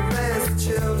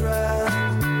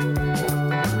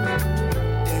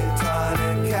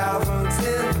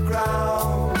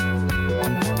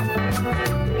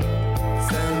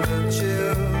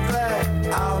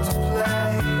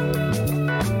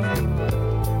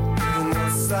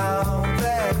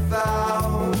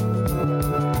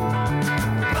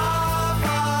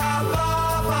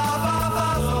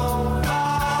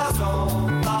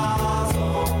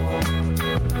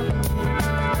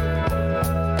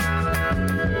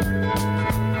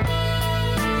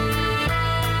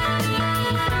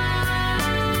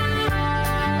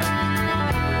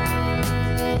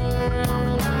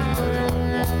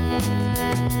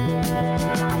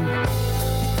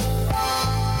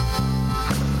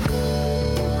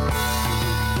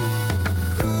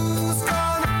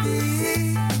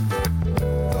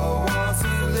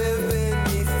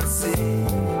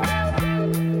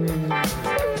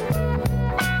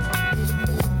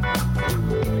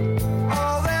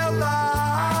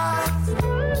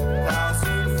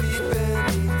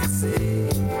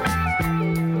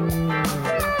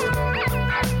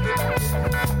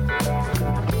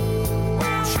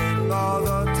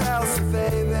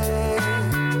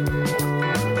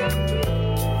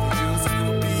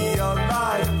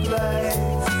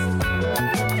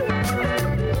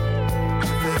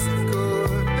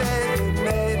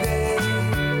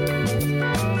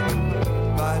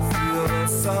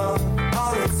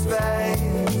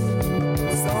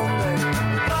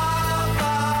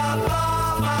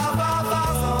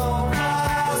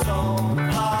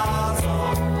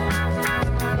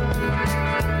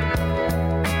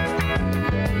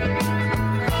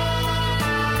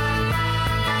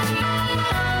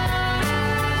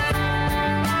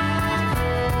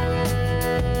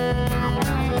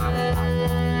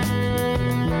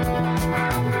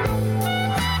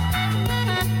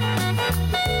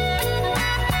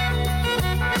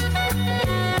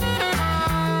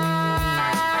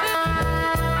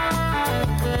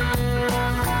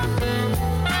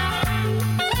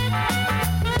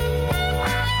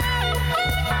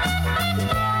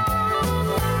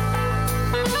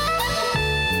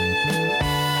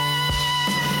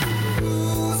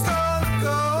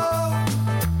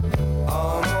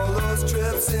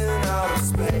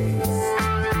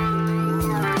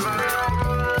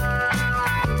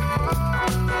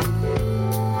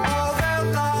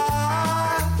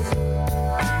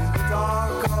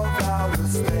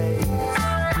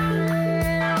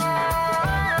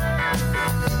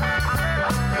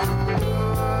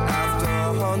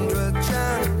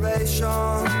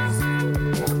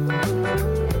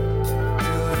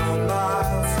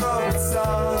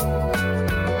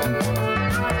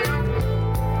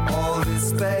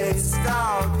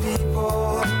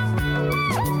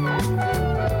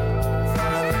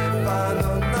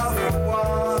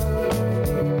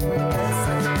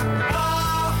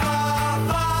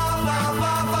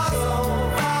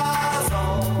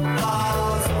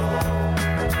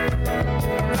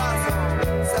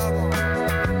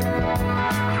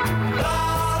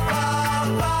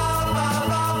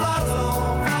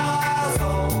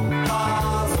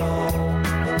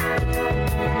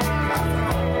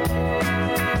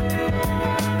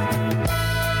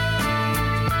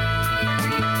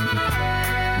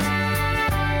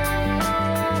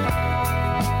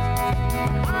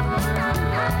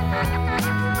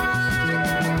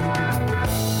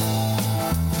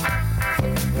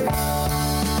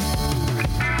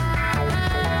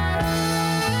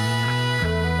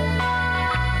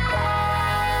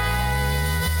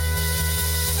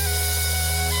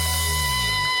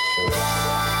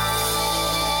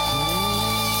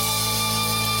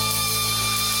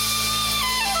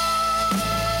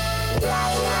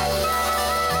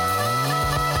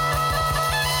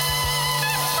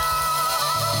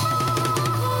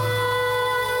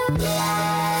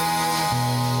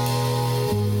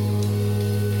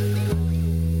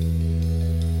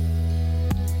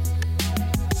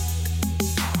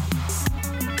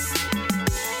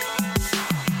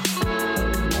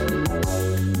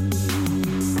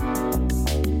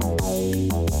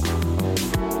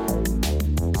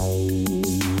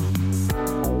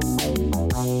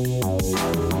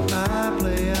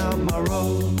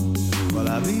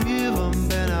even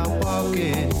been out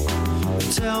walking.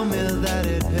 Tell me that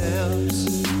it helps,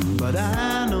 but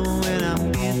I know when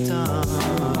I'm beaten.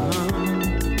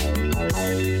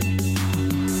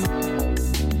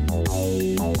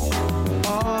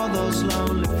 All those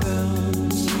lonely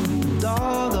pills and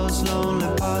all those lonely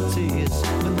parties,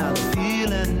 but now the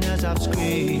feeling is off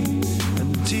screen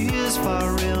and the tears for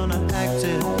real not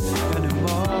active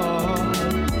anymore.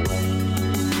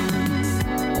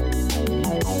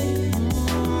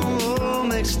 Oh,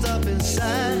 mixed up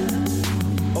inside,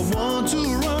 I want to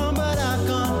run but I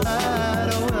can't hide.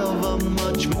 However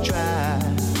much we try,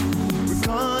 we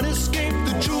can't escape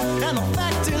the truth, and the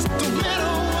fact is, no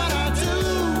matter what I do,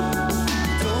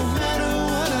 don't matter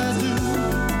what I do,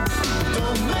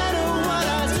 don't matter what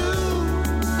I do,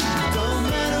 don't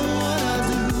matter what I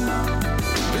do,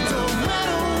 it don't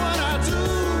matter what I do,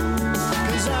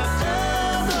 'cause I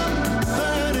end up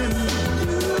hurting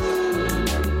you.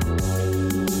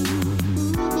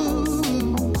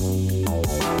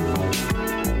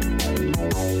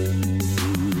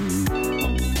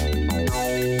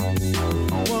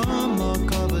 One more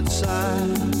covered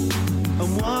side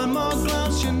and one more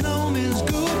glance, you know, means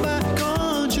goodbye.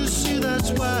 Can't you see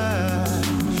that's why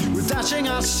we're dashing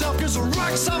ourselves against the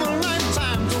rocks of a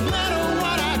lifetime? Don't matter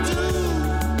what I do,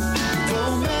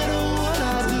 don't matter what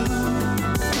I do,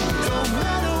 don't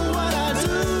matter what I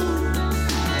do,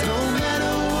 don't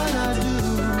matter what I do,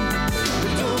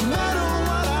 it don't matter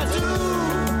what I do,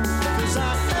 'cause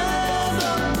I end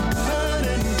up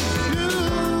hurting you.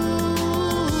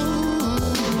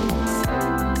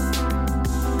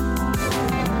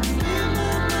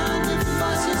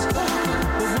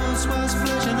 But once was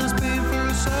flesh and has pain for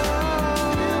us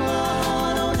all.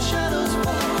 On the shadows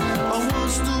fall. I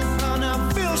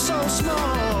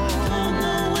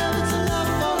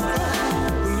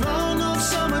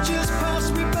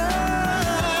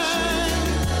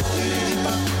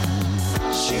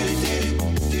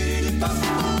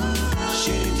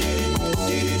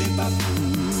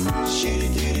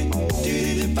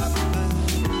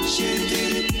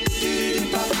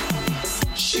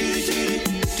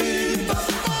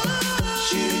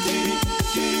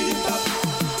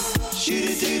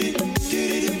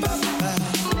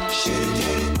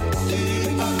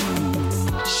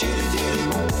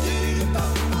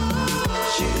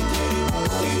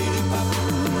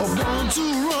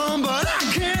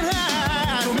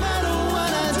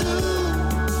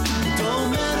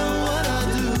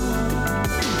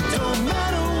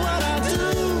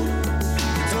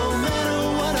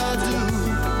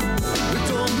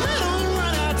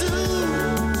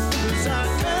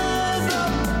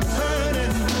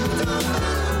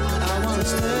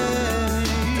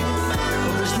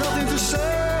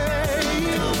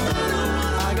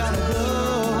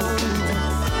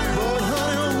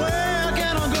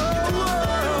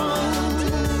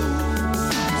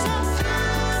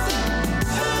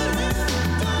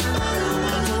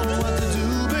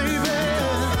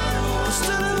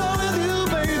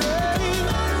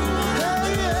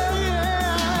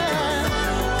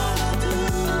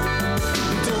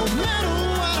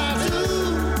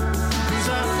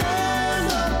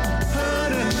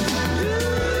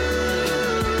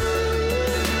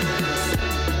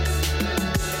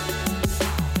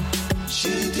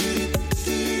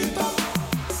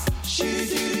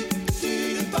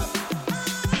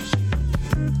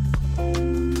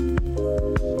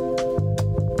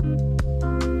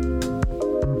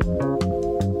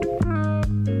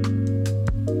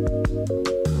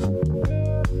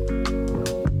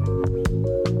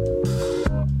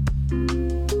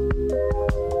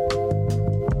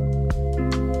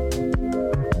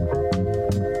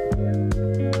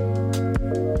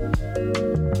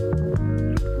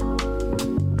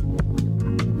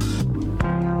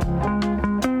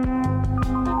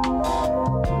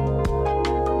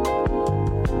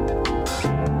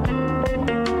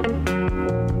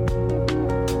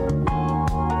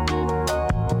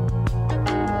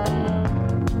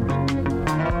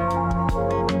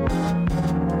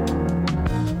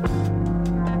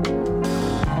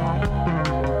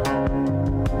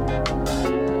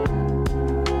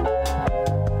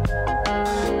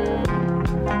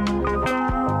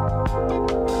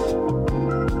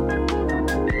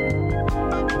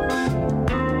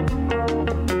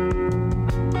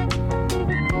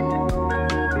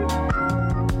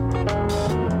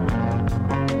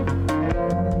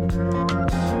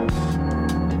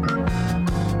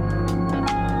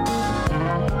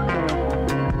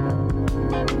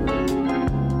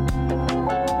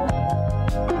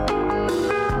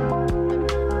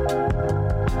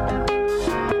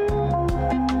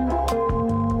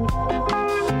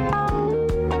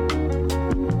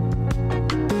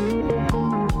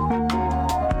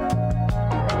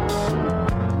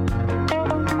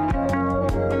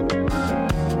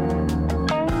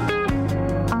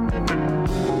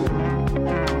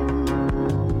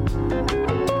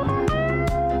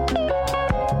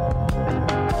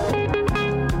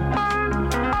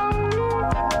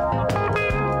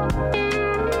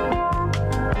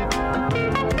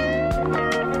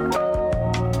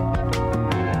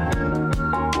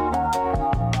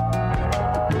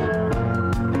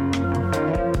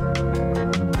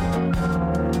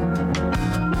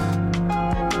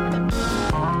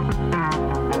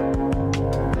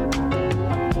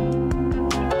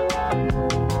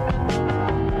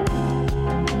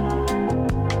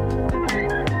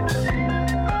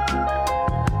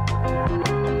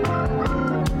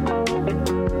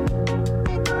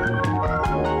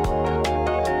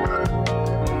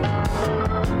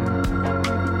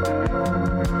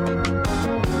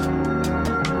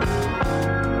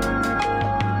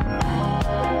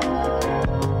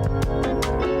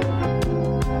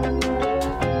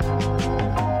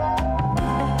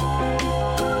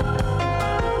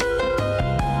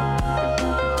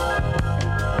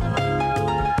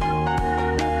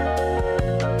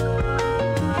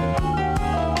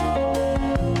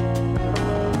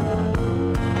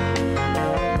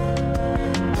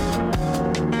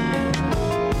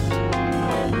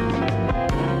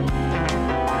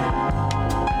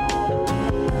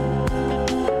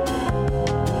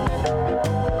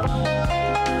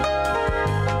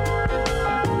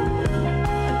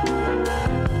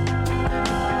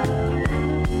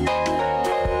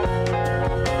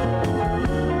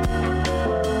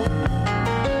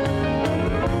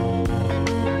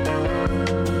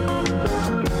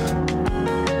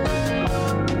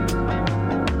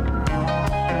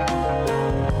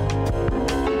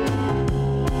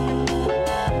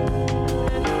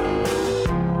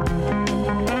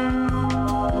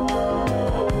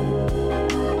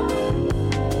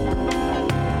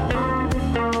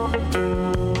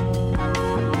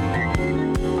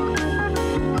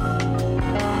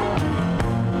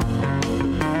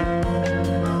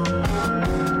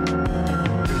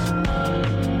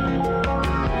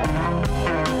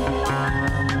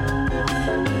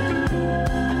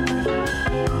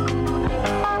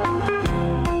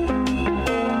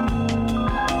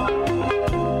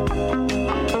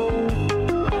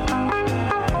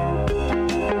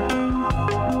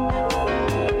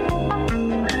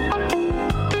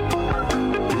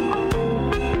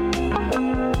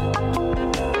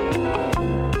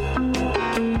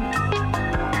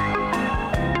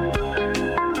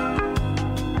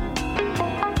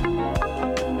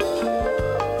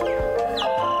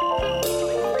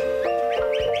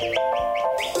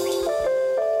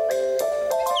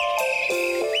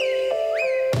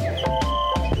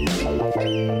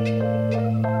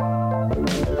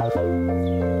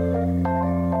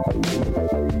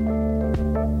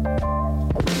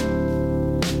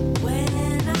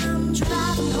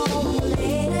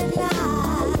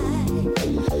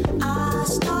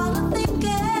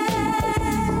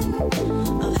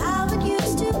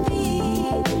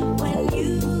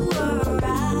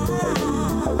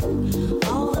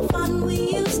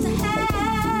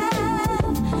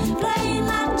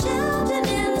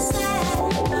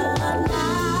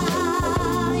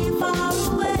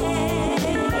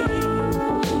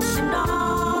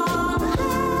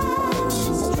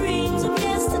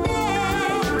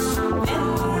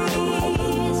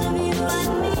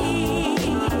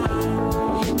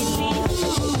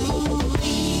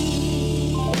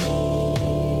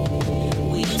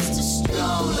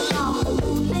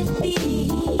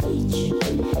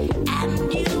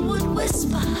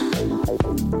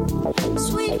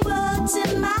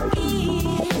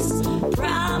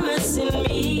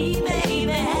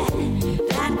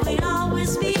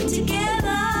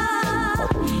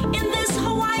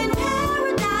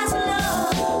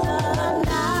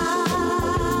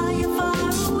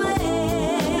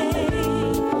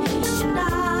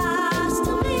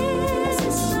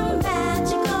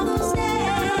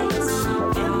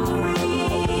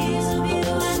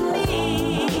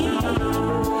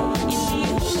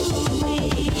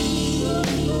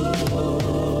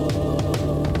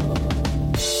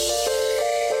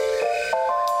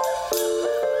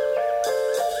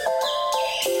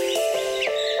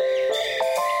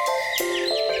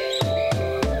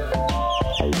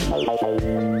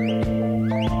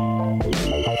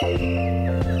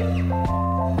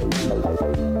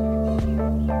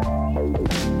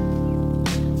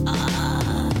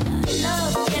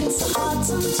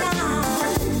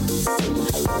sometimes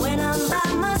when I'm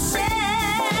by myself.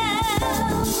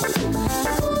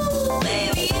 Ooh,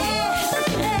 baby,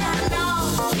 yeah, I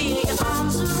know. Feel your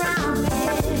arms around me,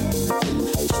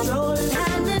 strolling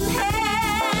hand in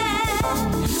hand,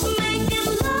 making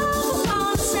love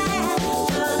on the sand.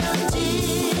 But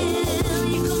until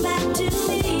you come back to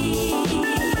me,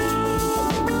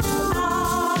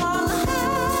 all I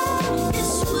have is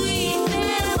sweet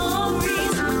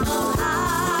memories of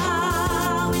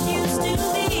how it used to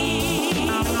be.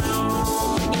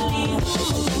 You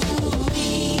leave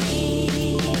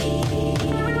me,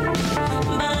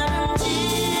 but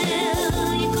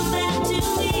until you come back to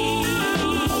me,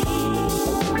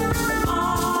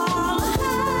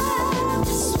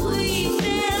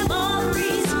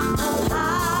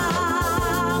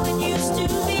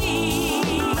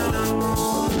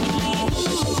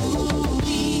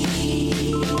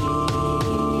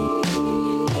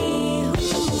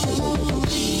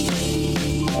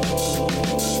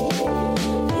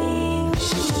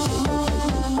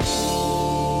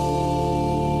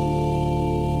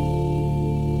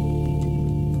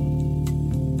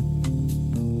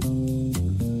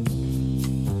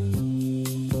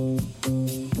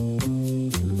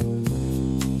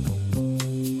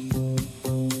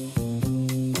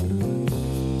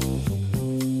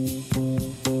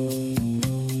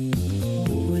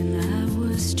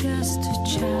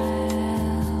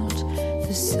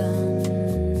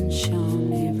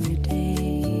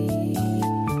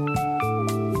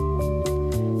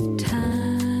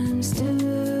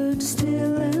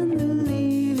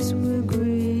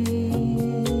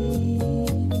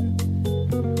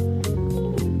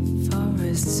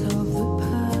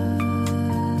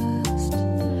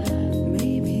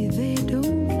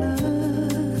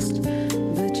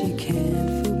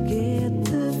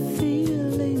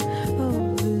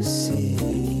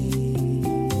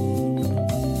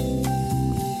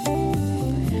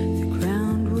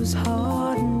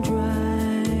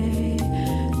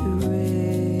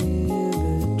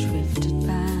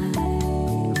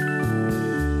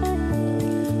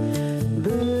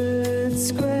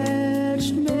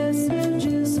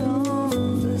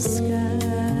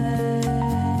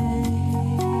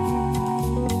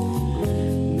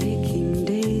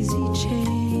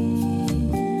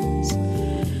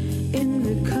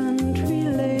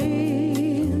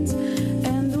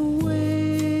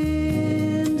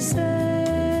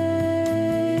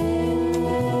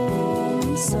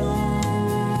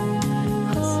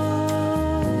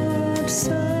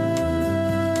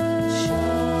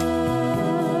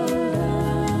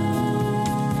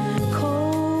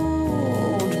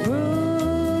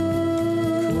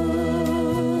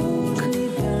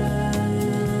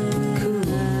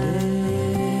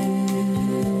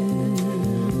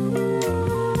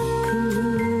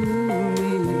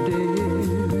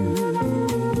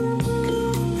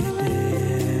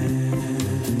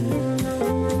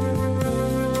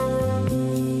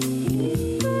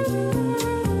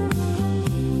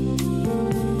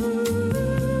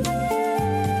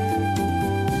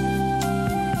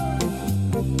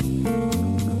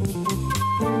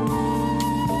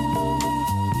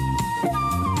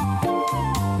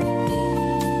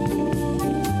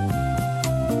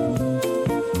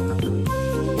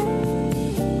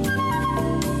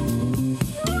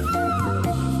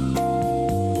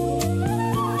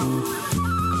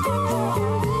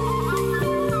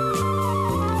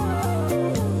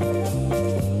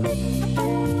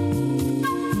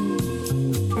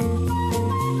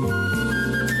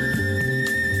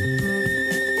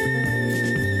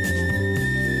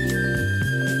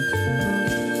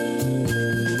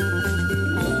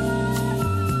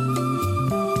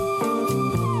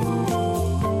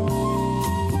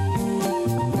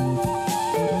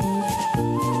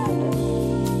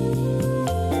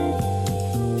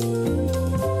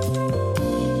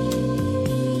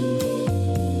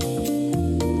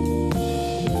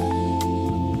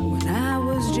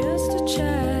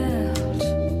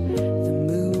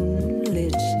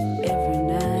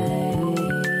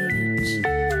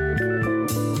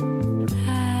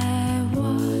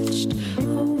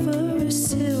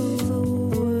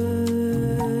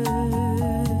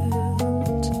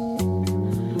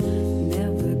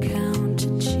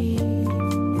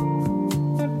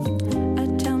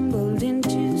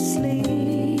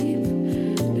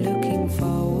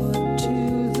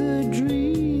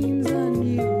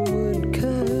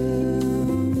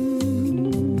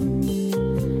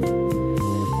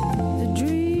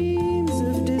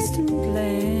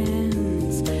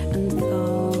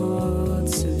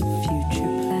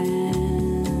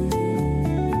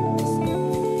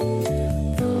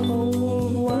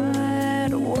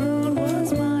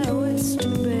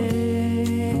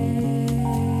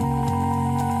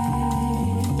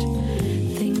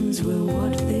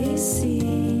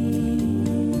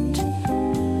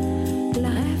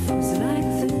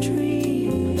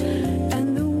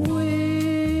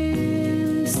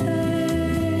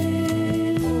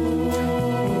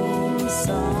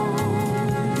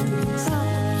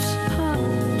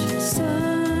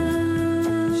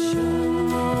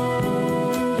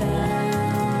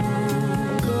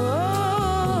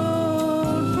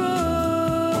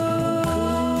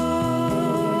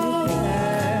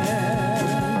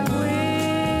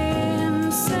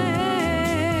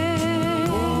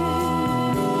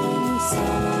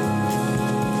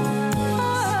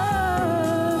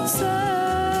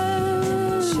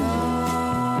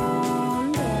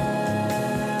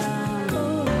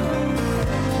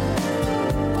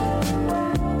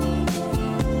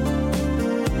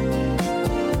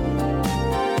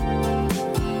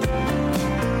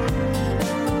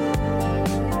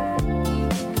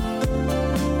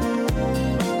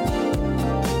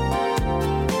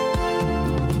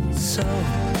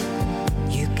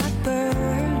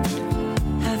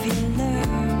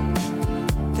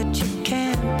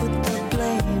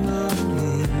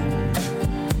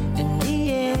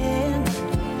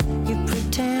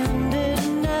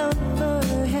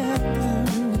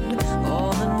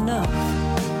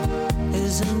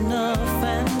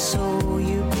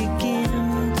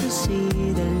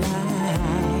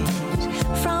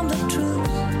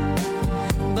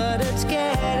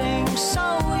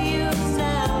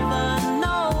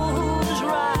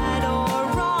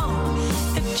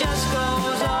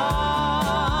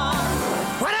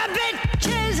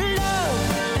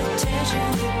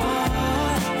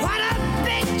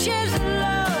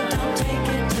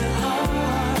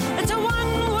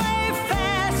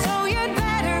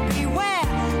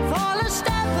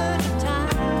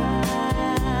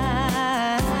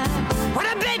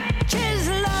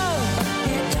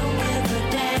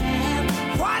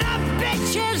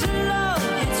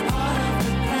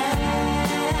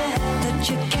 but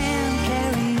you can't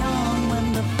carry on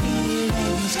when the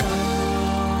feeling's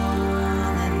gone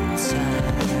inside.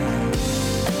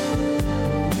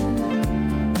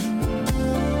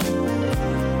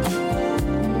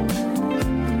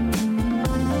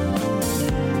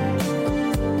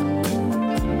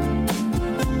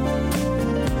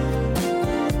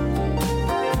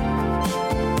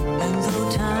 And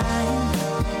though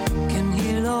time can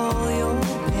heal all your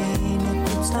pain, if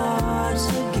it starts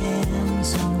again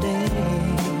someday,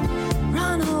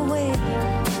 run away,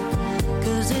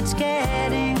 'cause it's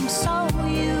getting so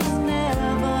you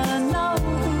never know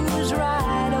who's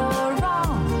right or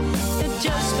wrong. It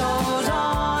just goes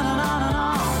on and on and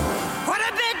on. What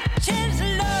a bitch is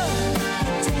love.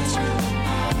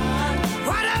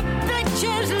 What a bitch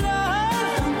is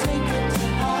love. Don't take it to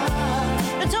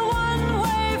heart. It's a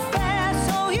one-way fare,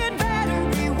 so you'd better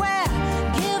beware.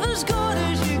 Give as good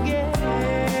as you get.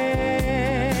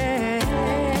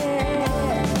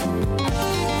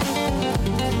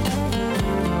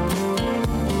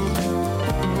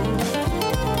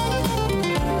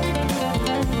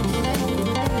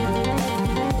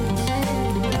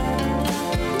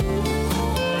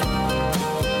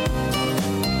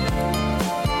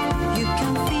 You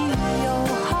can feel your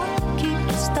heart keep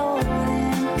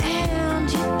stolen, and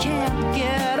you can't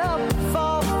get up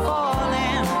for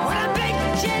falling. What a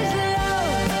bitch is love.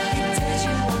 It tears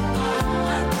you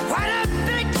apart. What a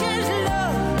bitch is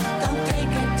love. Don't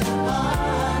take it to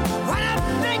heart. What a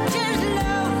bitch is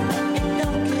love. It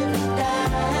don't give a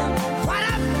damn. What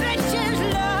a bitch is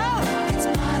love. It's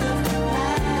part of the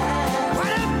plan.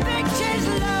 What a bitch is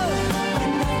love.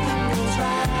 When nothing goes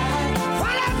right.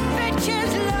 What a bitch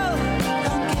is love.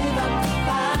 Don't give up the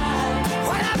fight.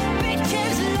 What a bitch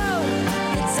is love.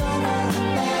 It's over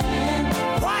again.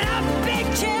 What a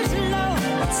bitch is love.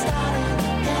 Let's start it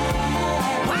again.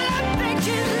 What a bitch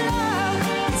is love.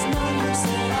 It's no use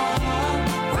at all.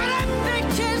 What a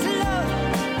bitch is love.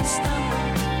 Stumble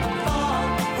or fall.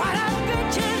 What a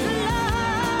bitch is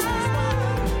love.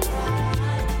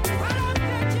 What a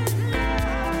bitch is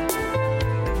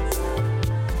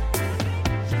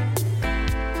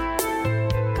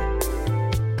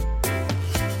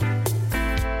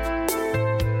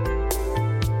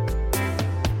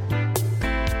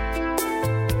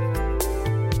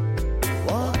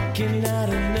Walking out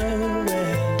of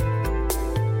nowhere,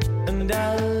 and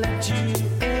I'll let you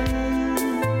in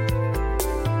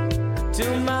to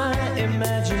my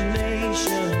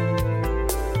imagination.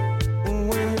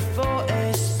 Went for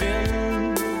a spin.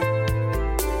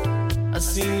 I've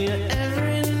seen you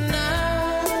every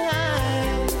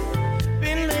night,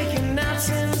 been making out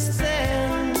since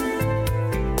then,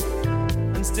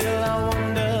 and still I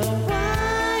wonder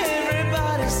why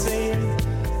everybody's saying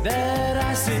that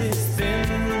I see thin.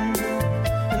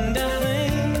 And I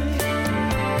think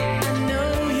I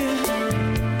know you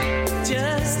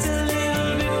just a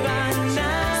little bit by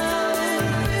now.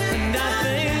 And I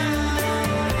think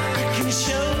I can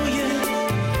show you.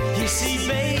 You see,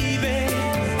 baby,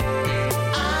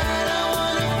 I don't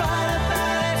wanna fight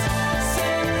about it.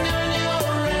 Send on your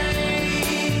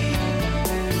rain.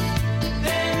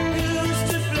 Then who's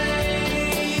to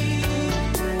blame?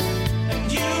 And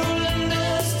you'll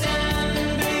understand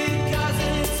because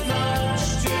it's much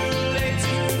too late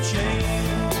to change.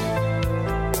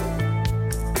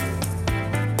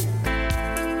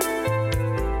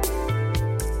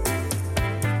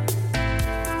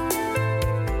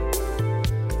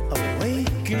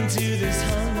 Awaken to this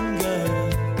hunger,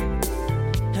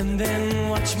 and then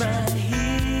watch my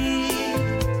heat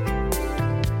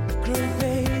grow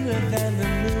paler than the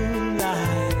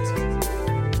moonlight.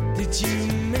 Did you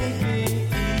make me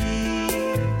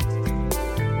eat?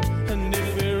 And if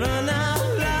we run our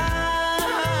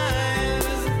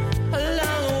lives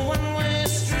along a one-way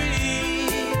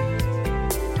street,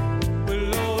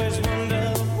 we'll always wonder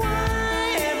why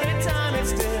every time it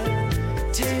still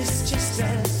tastes just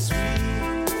as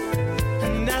sweet.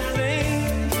 And I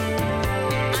think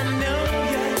I know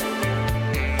you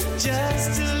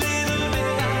just a little bit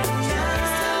by now.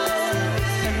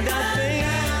 And I think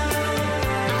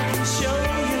I can show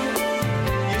you.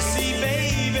 You see,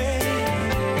 baby,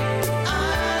 I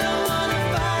don't wanna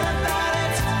fight about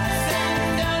it.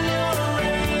 Send down your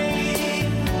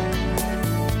rain.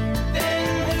 Then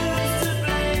who's to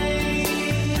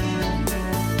blame?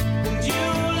 And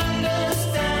you'll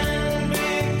understand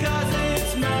because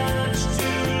it's much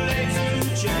too late to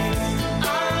change.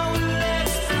 I will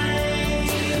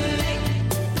explain.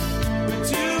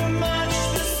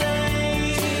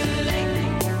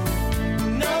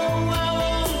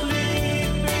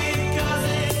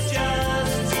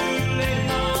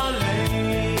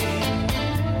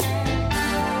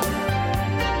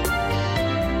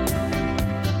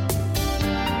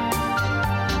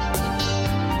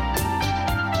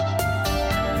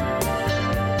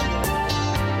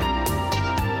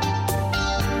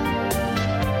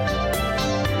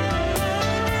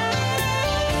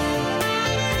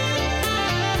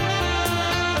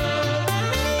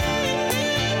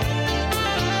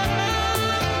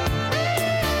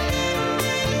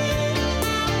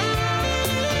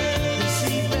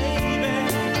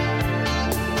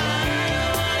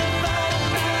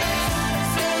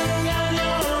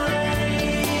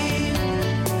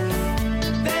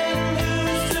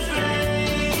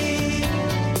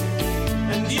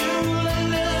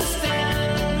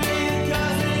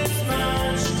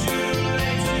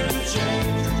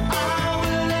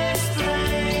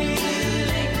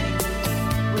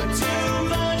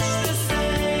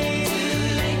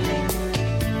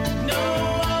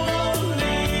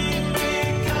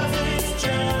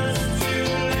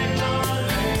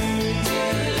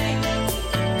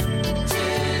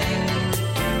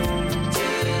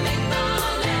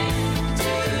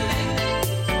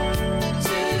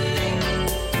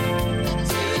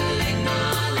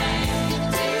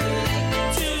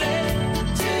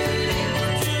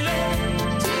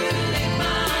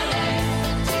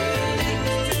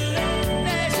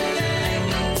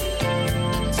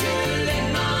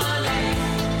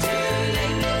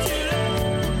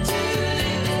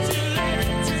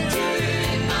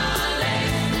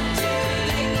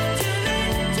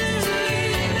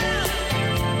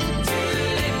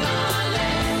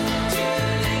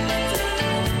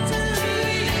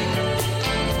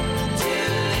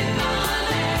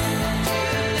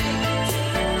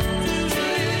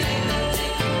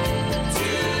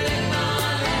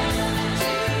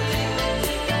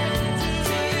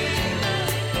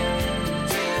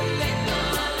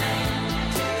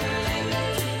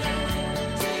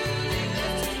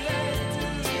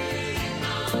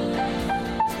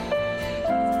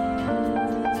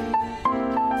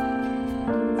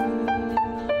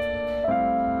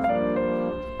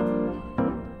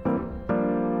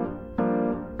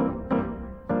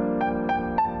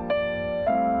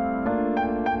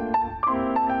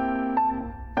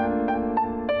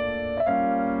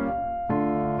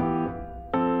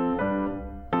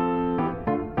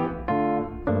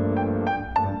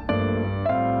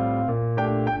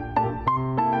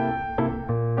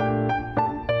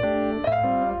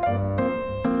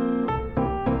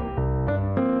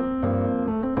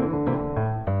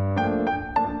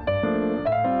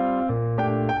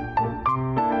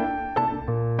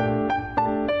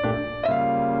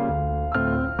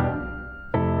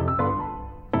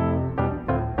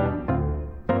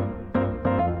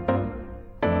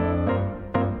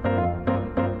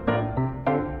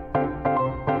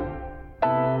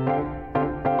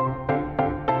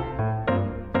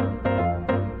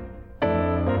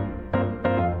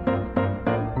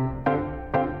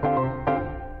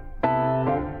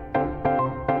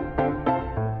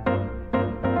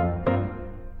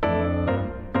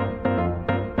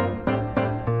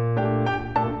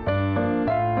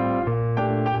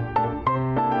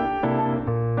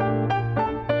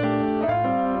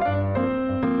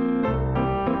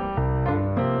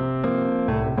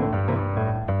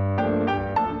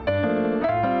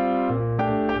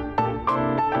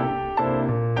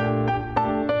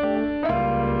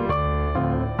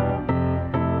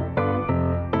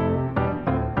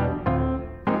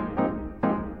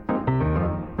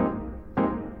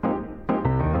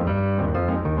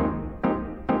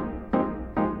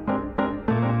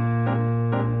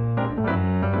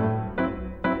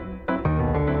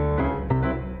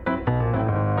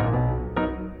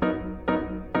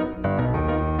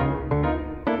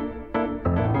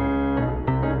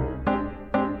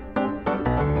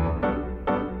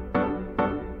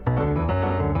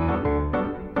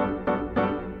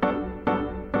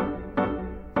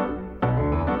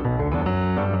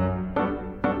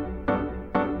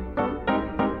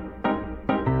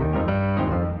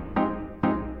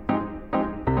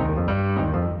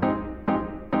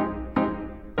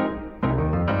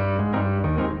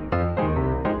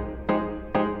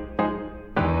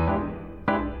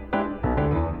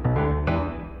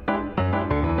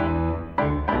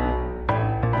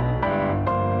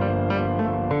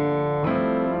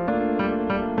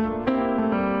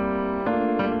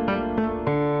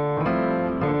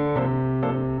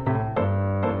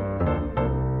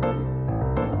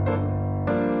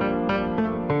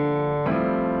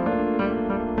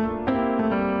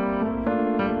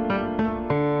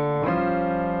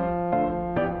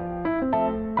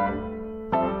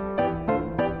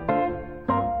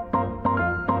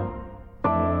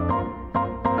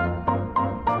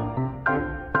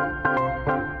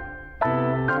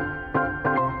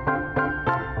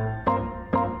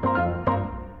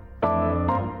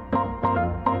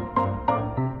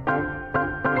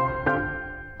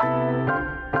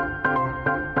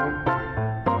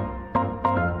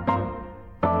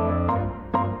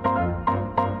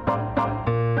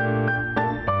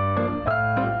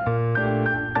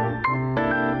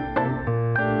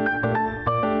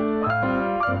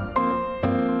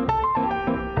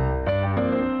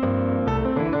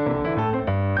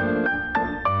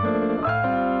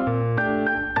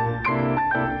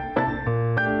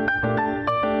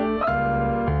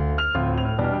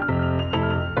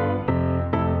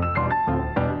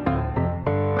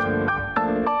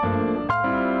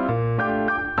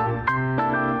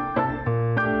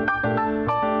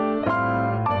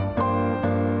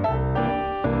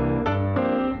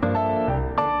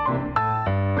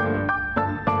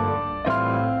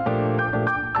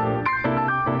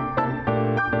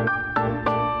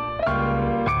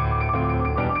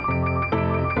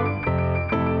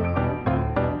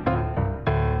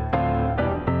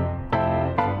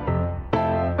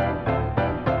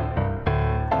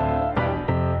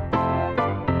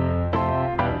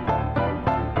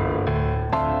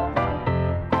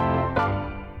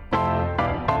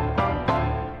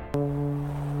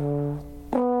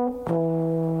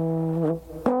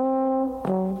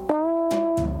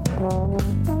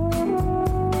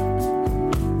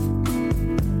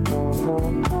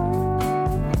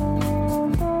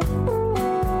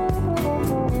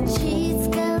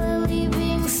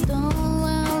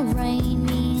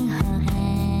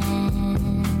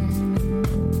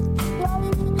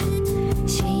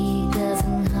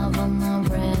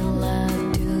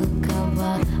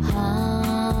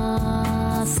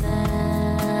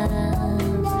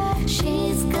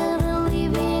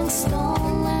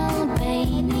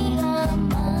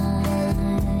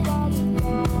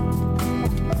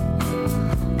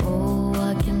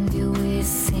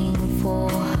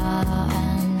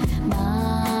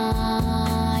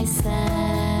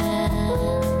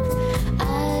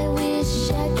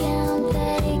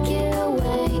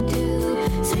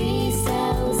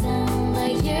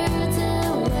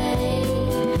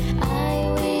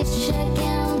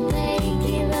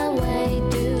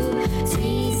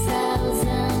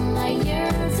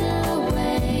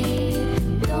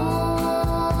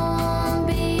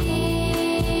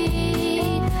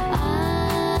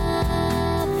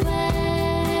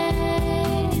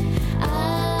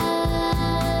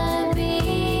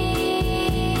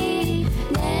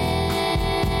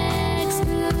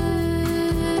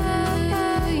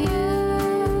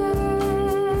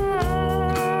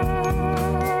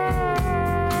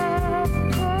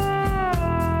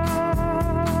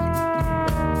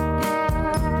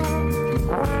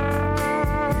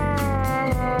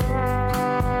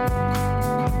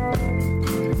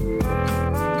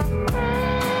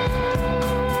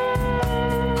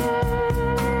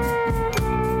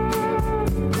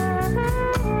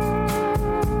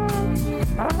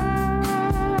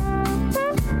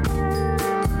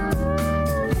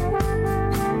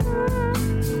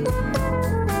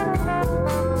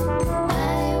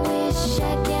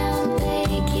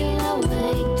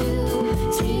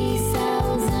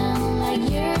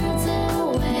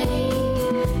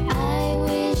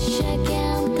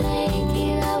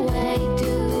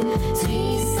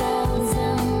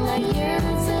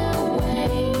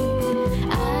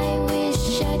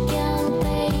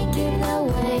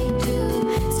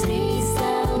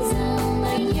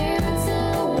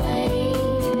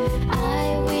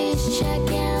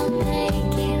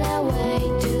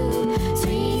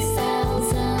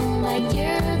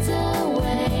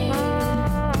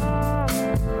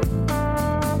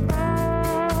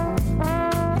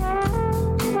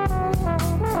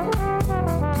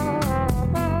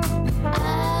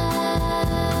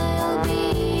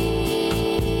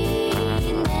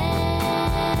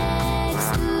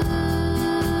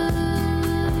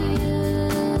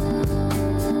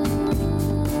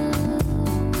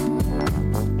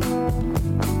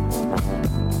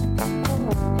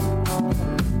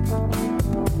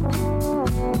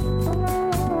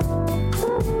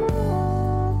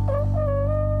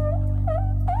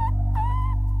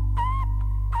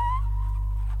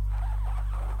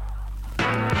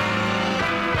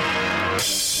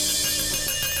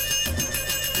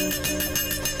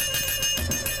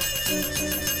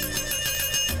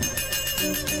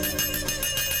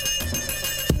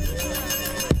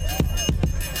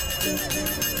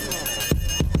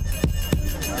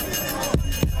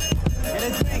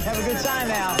 Have a good time,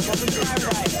 Al. Have a good time,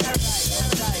 right?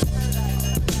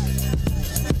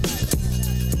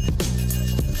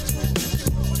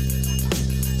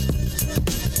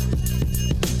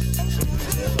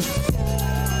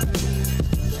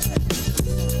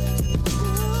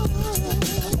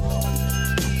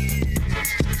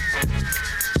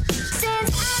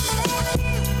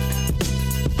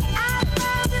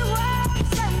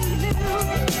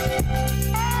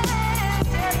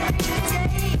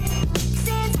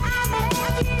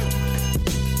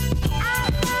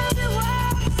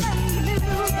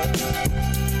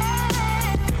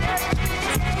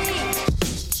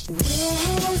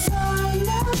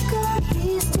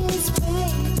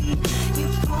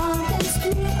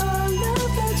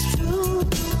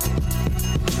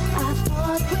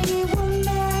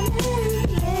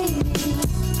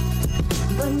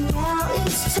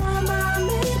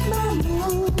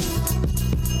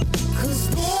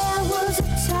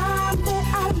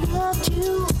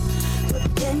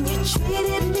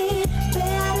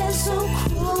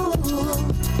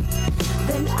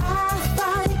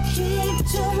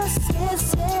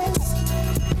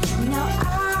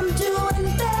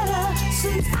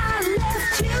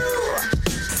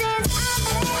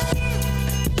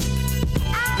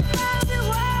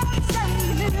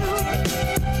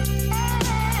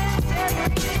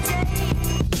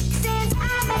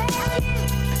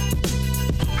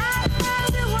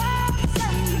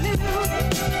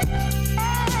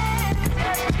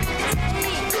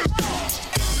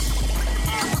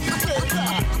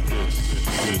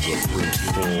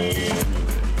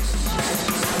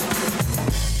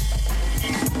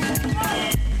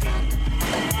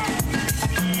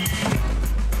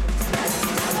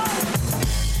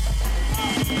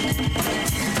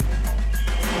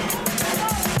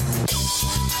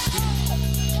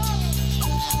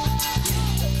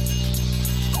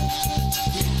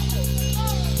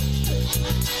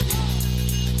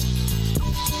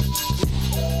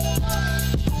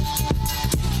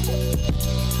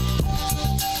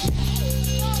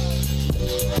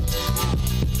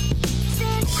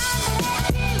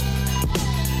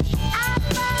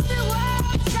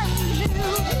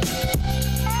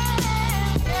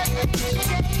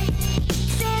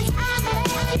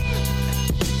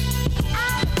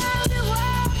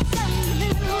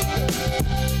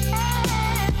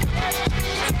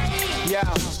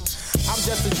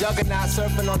 Juggernaut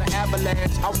surfing on the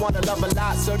avalanche. I wanna love a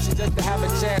lot, searching just to have a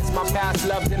chance. My past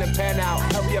love didn't pan out.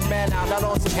 Help your man out, not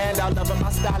on some handout. Loving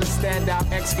my style is stand out.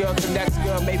 Ex-girl to next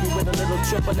girl, maybe with a little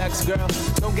triple X girl.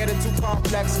 Don't get it too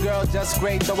complex, girl. Just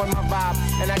great, throwing my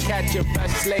vibe. And I catch your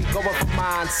fresh slate going for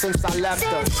mine since I left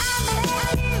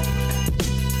her.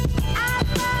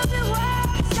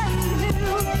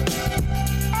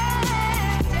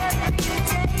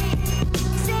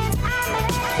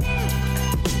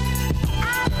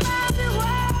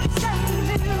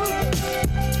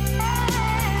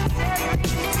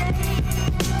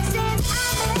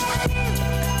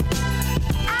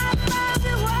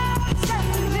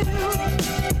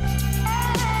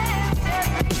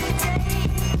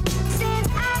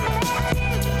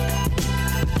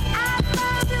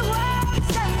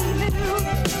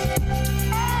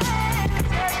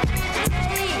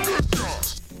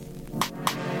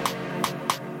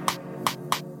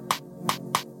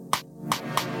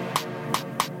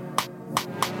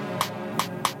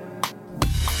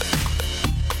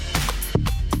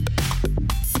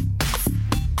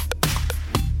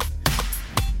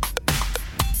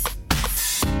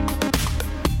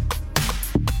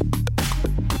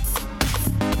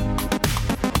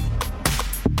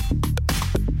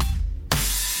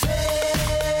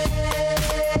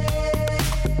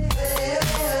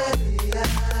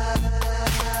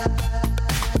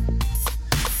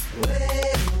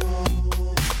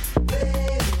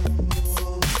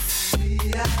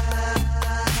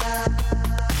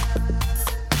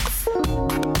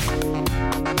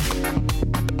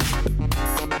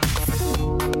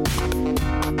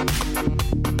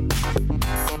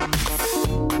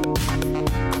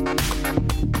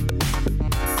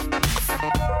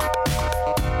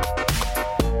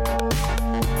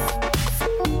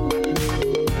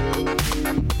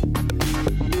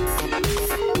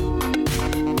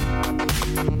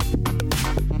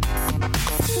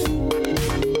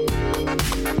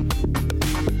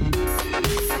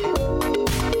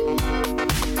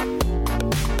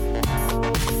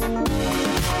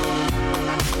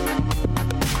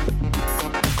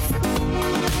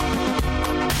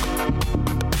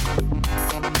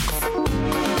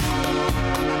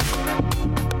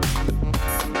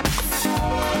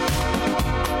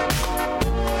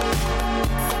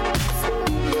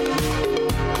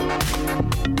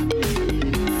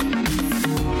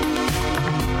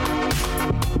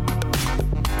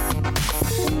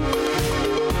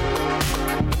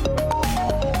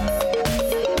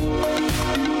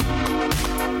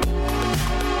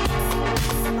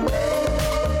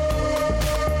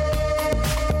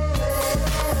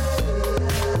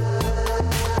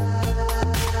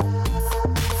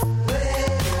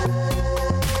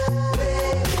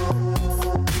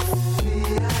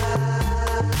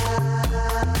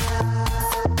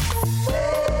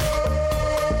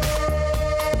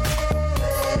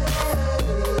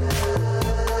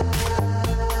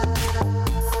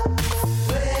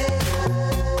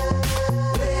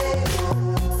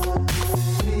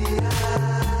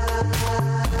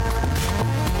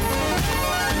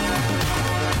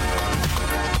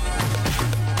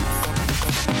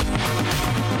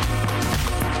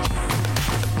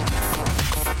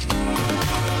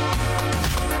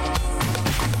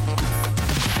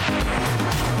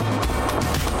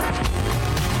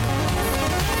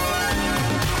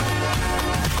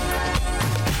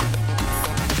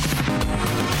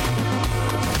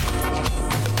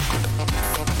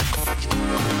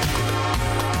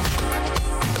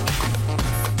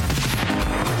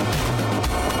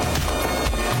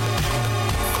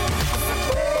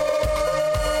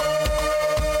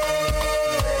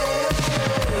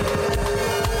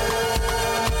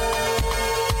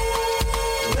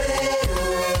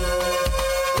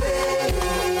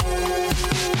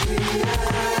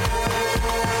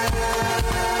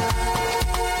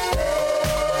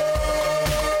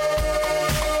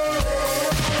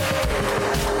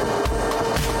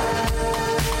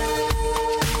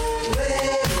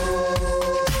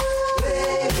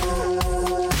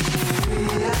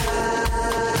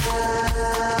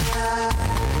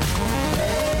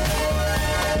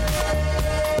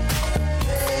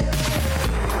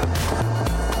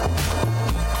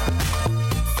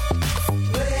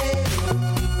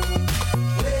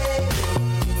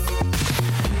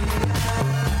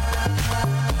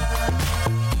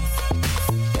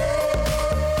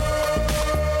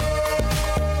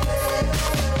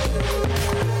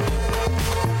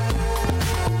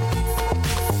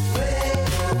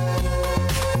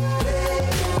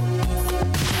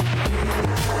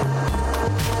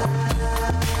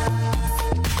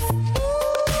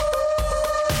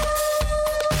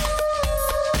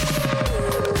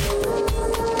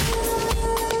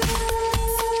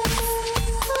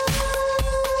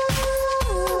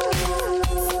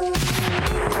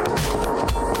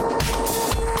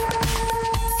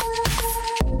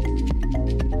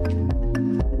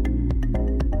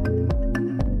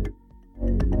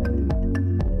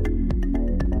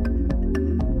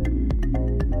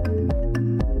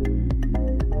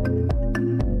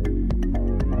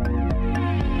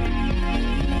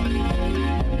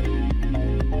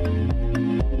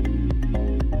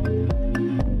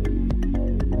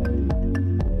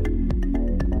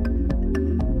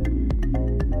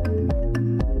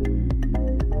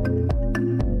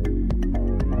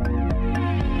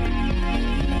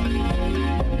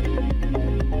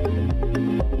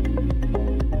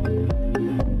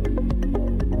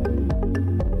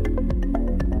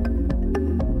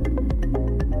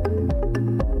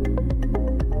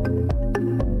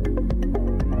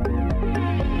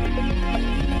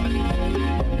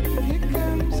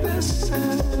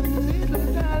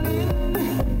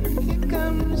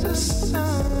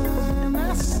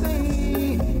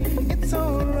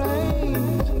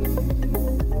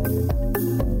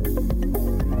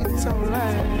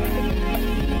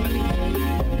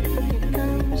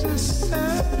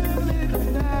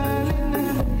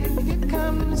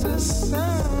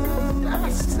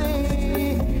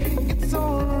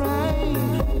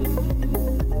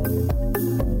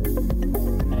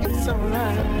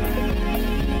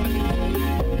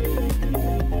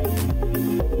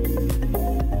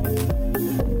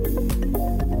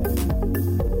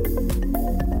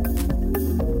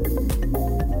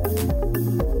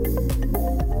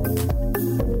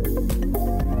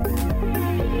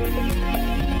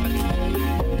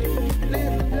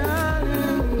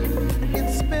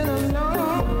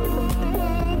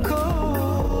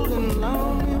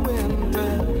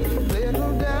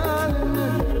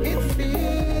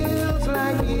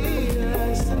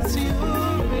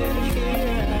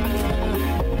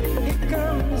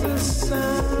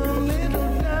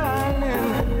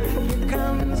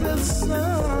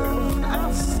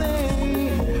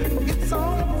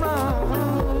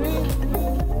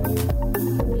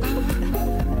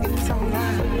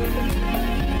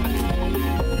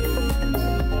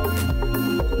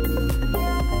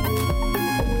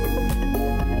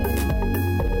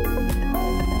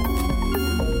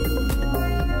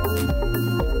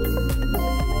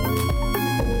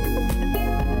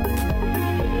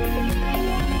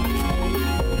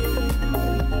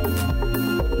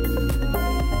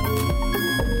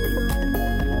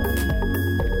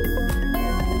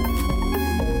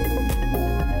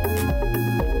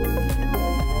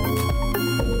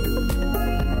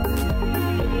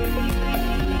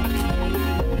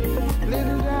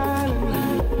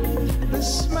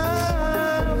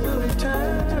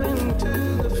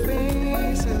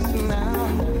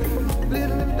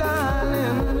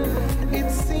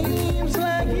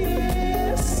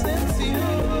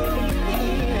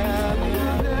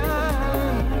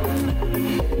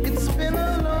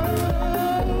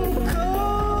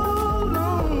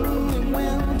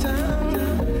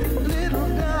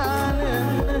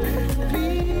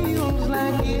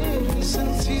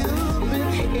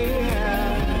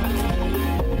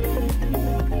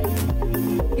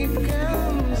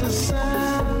 comes the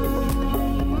sun.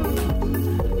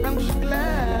 I'm just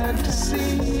glad to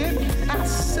see it. I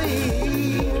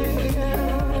see it.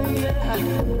 Yeah.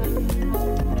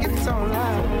 It's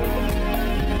alright.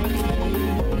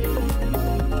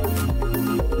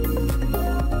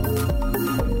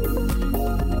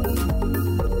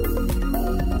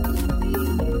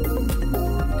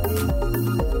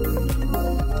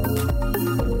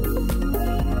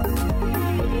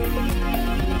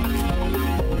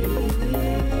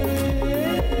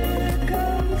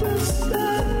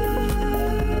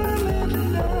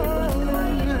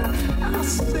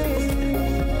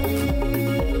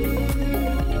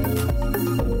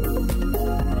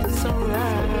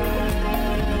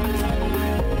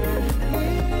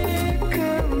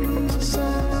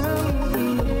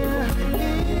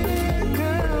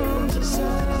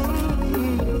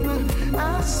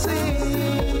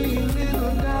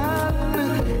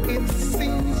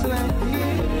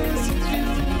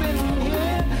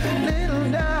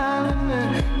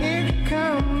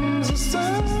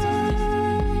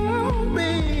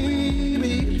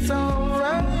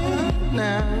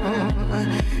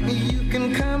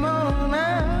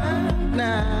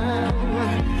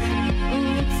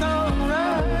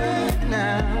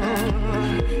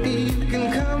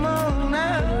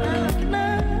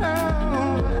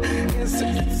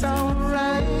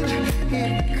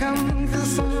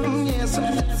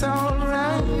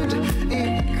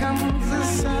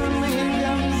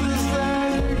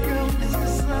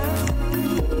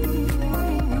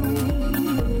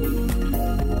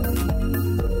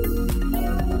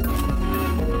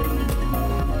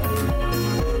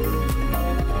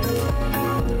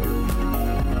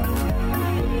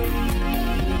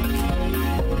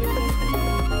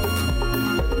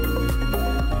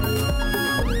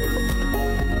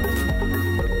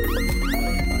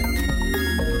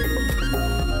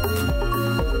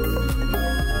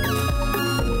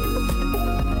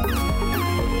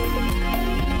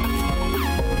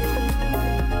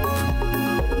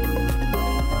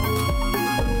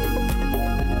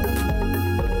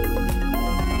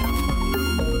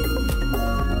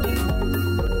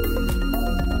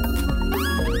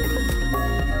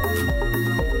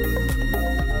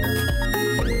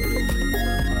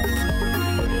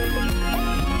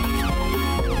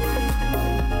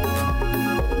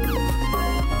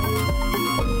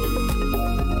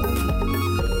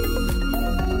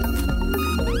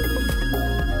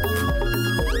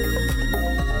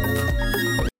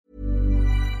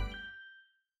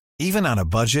 Even on a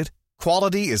budget,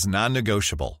 quality is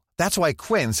non-negotiable. That's why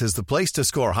Quince is the place to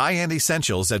score high-end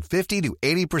essentials at 50 to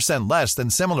 80% less than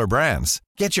similar brands.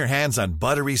 Get your hands on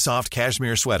buttery soft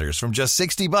cashmere sweaters from just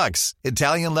 $60,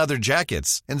 Italian leather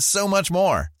jackets, and so much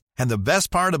more. And the best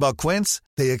part about Quince,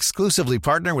 they exclusively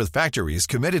partner with factories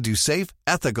committed to safe,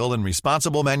 ethical, and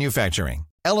responsible manufacturing.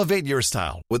 Elevate your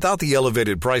style without the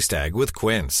elevated price tag with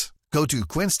Quince. Go to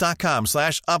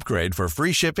quince.com/upgrade for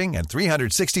free shipping and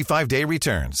 365-day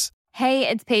returns. Hey,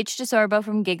 it's Paige DeSorbo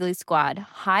from Giggly Squad.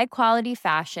 High quality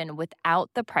fashion without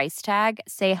the price tag.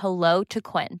 Say hello to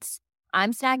Quince.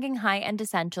 I'm snagging high-end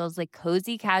essentials like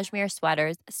cozy cashmere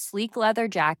sweaters, sleek leather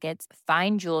jackets,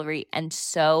 fine jewelry, and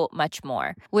so much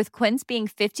more. With Quince being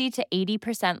 50 to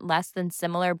 80% less than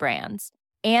similar brands.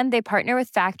 And they partner with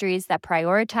factories that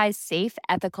prioritize safe,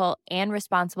 ethical, and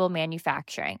responsible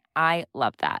manufacturing. I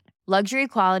love that. Luxury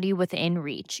quality within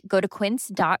reach. Go to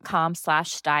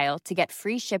quince.com/style to get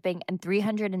free shipping and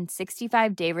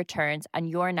 365-day returns on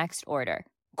your next order.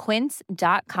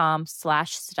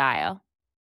 Quince.com/style.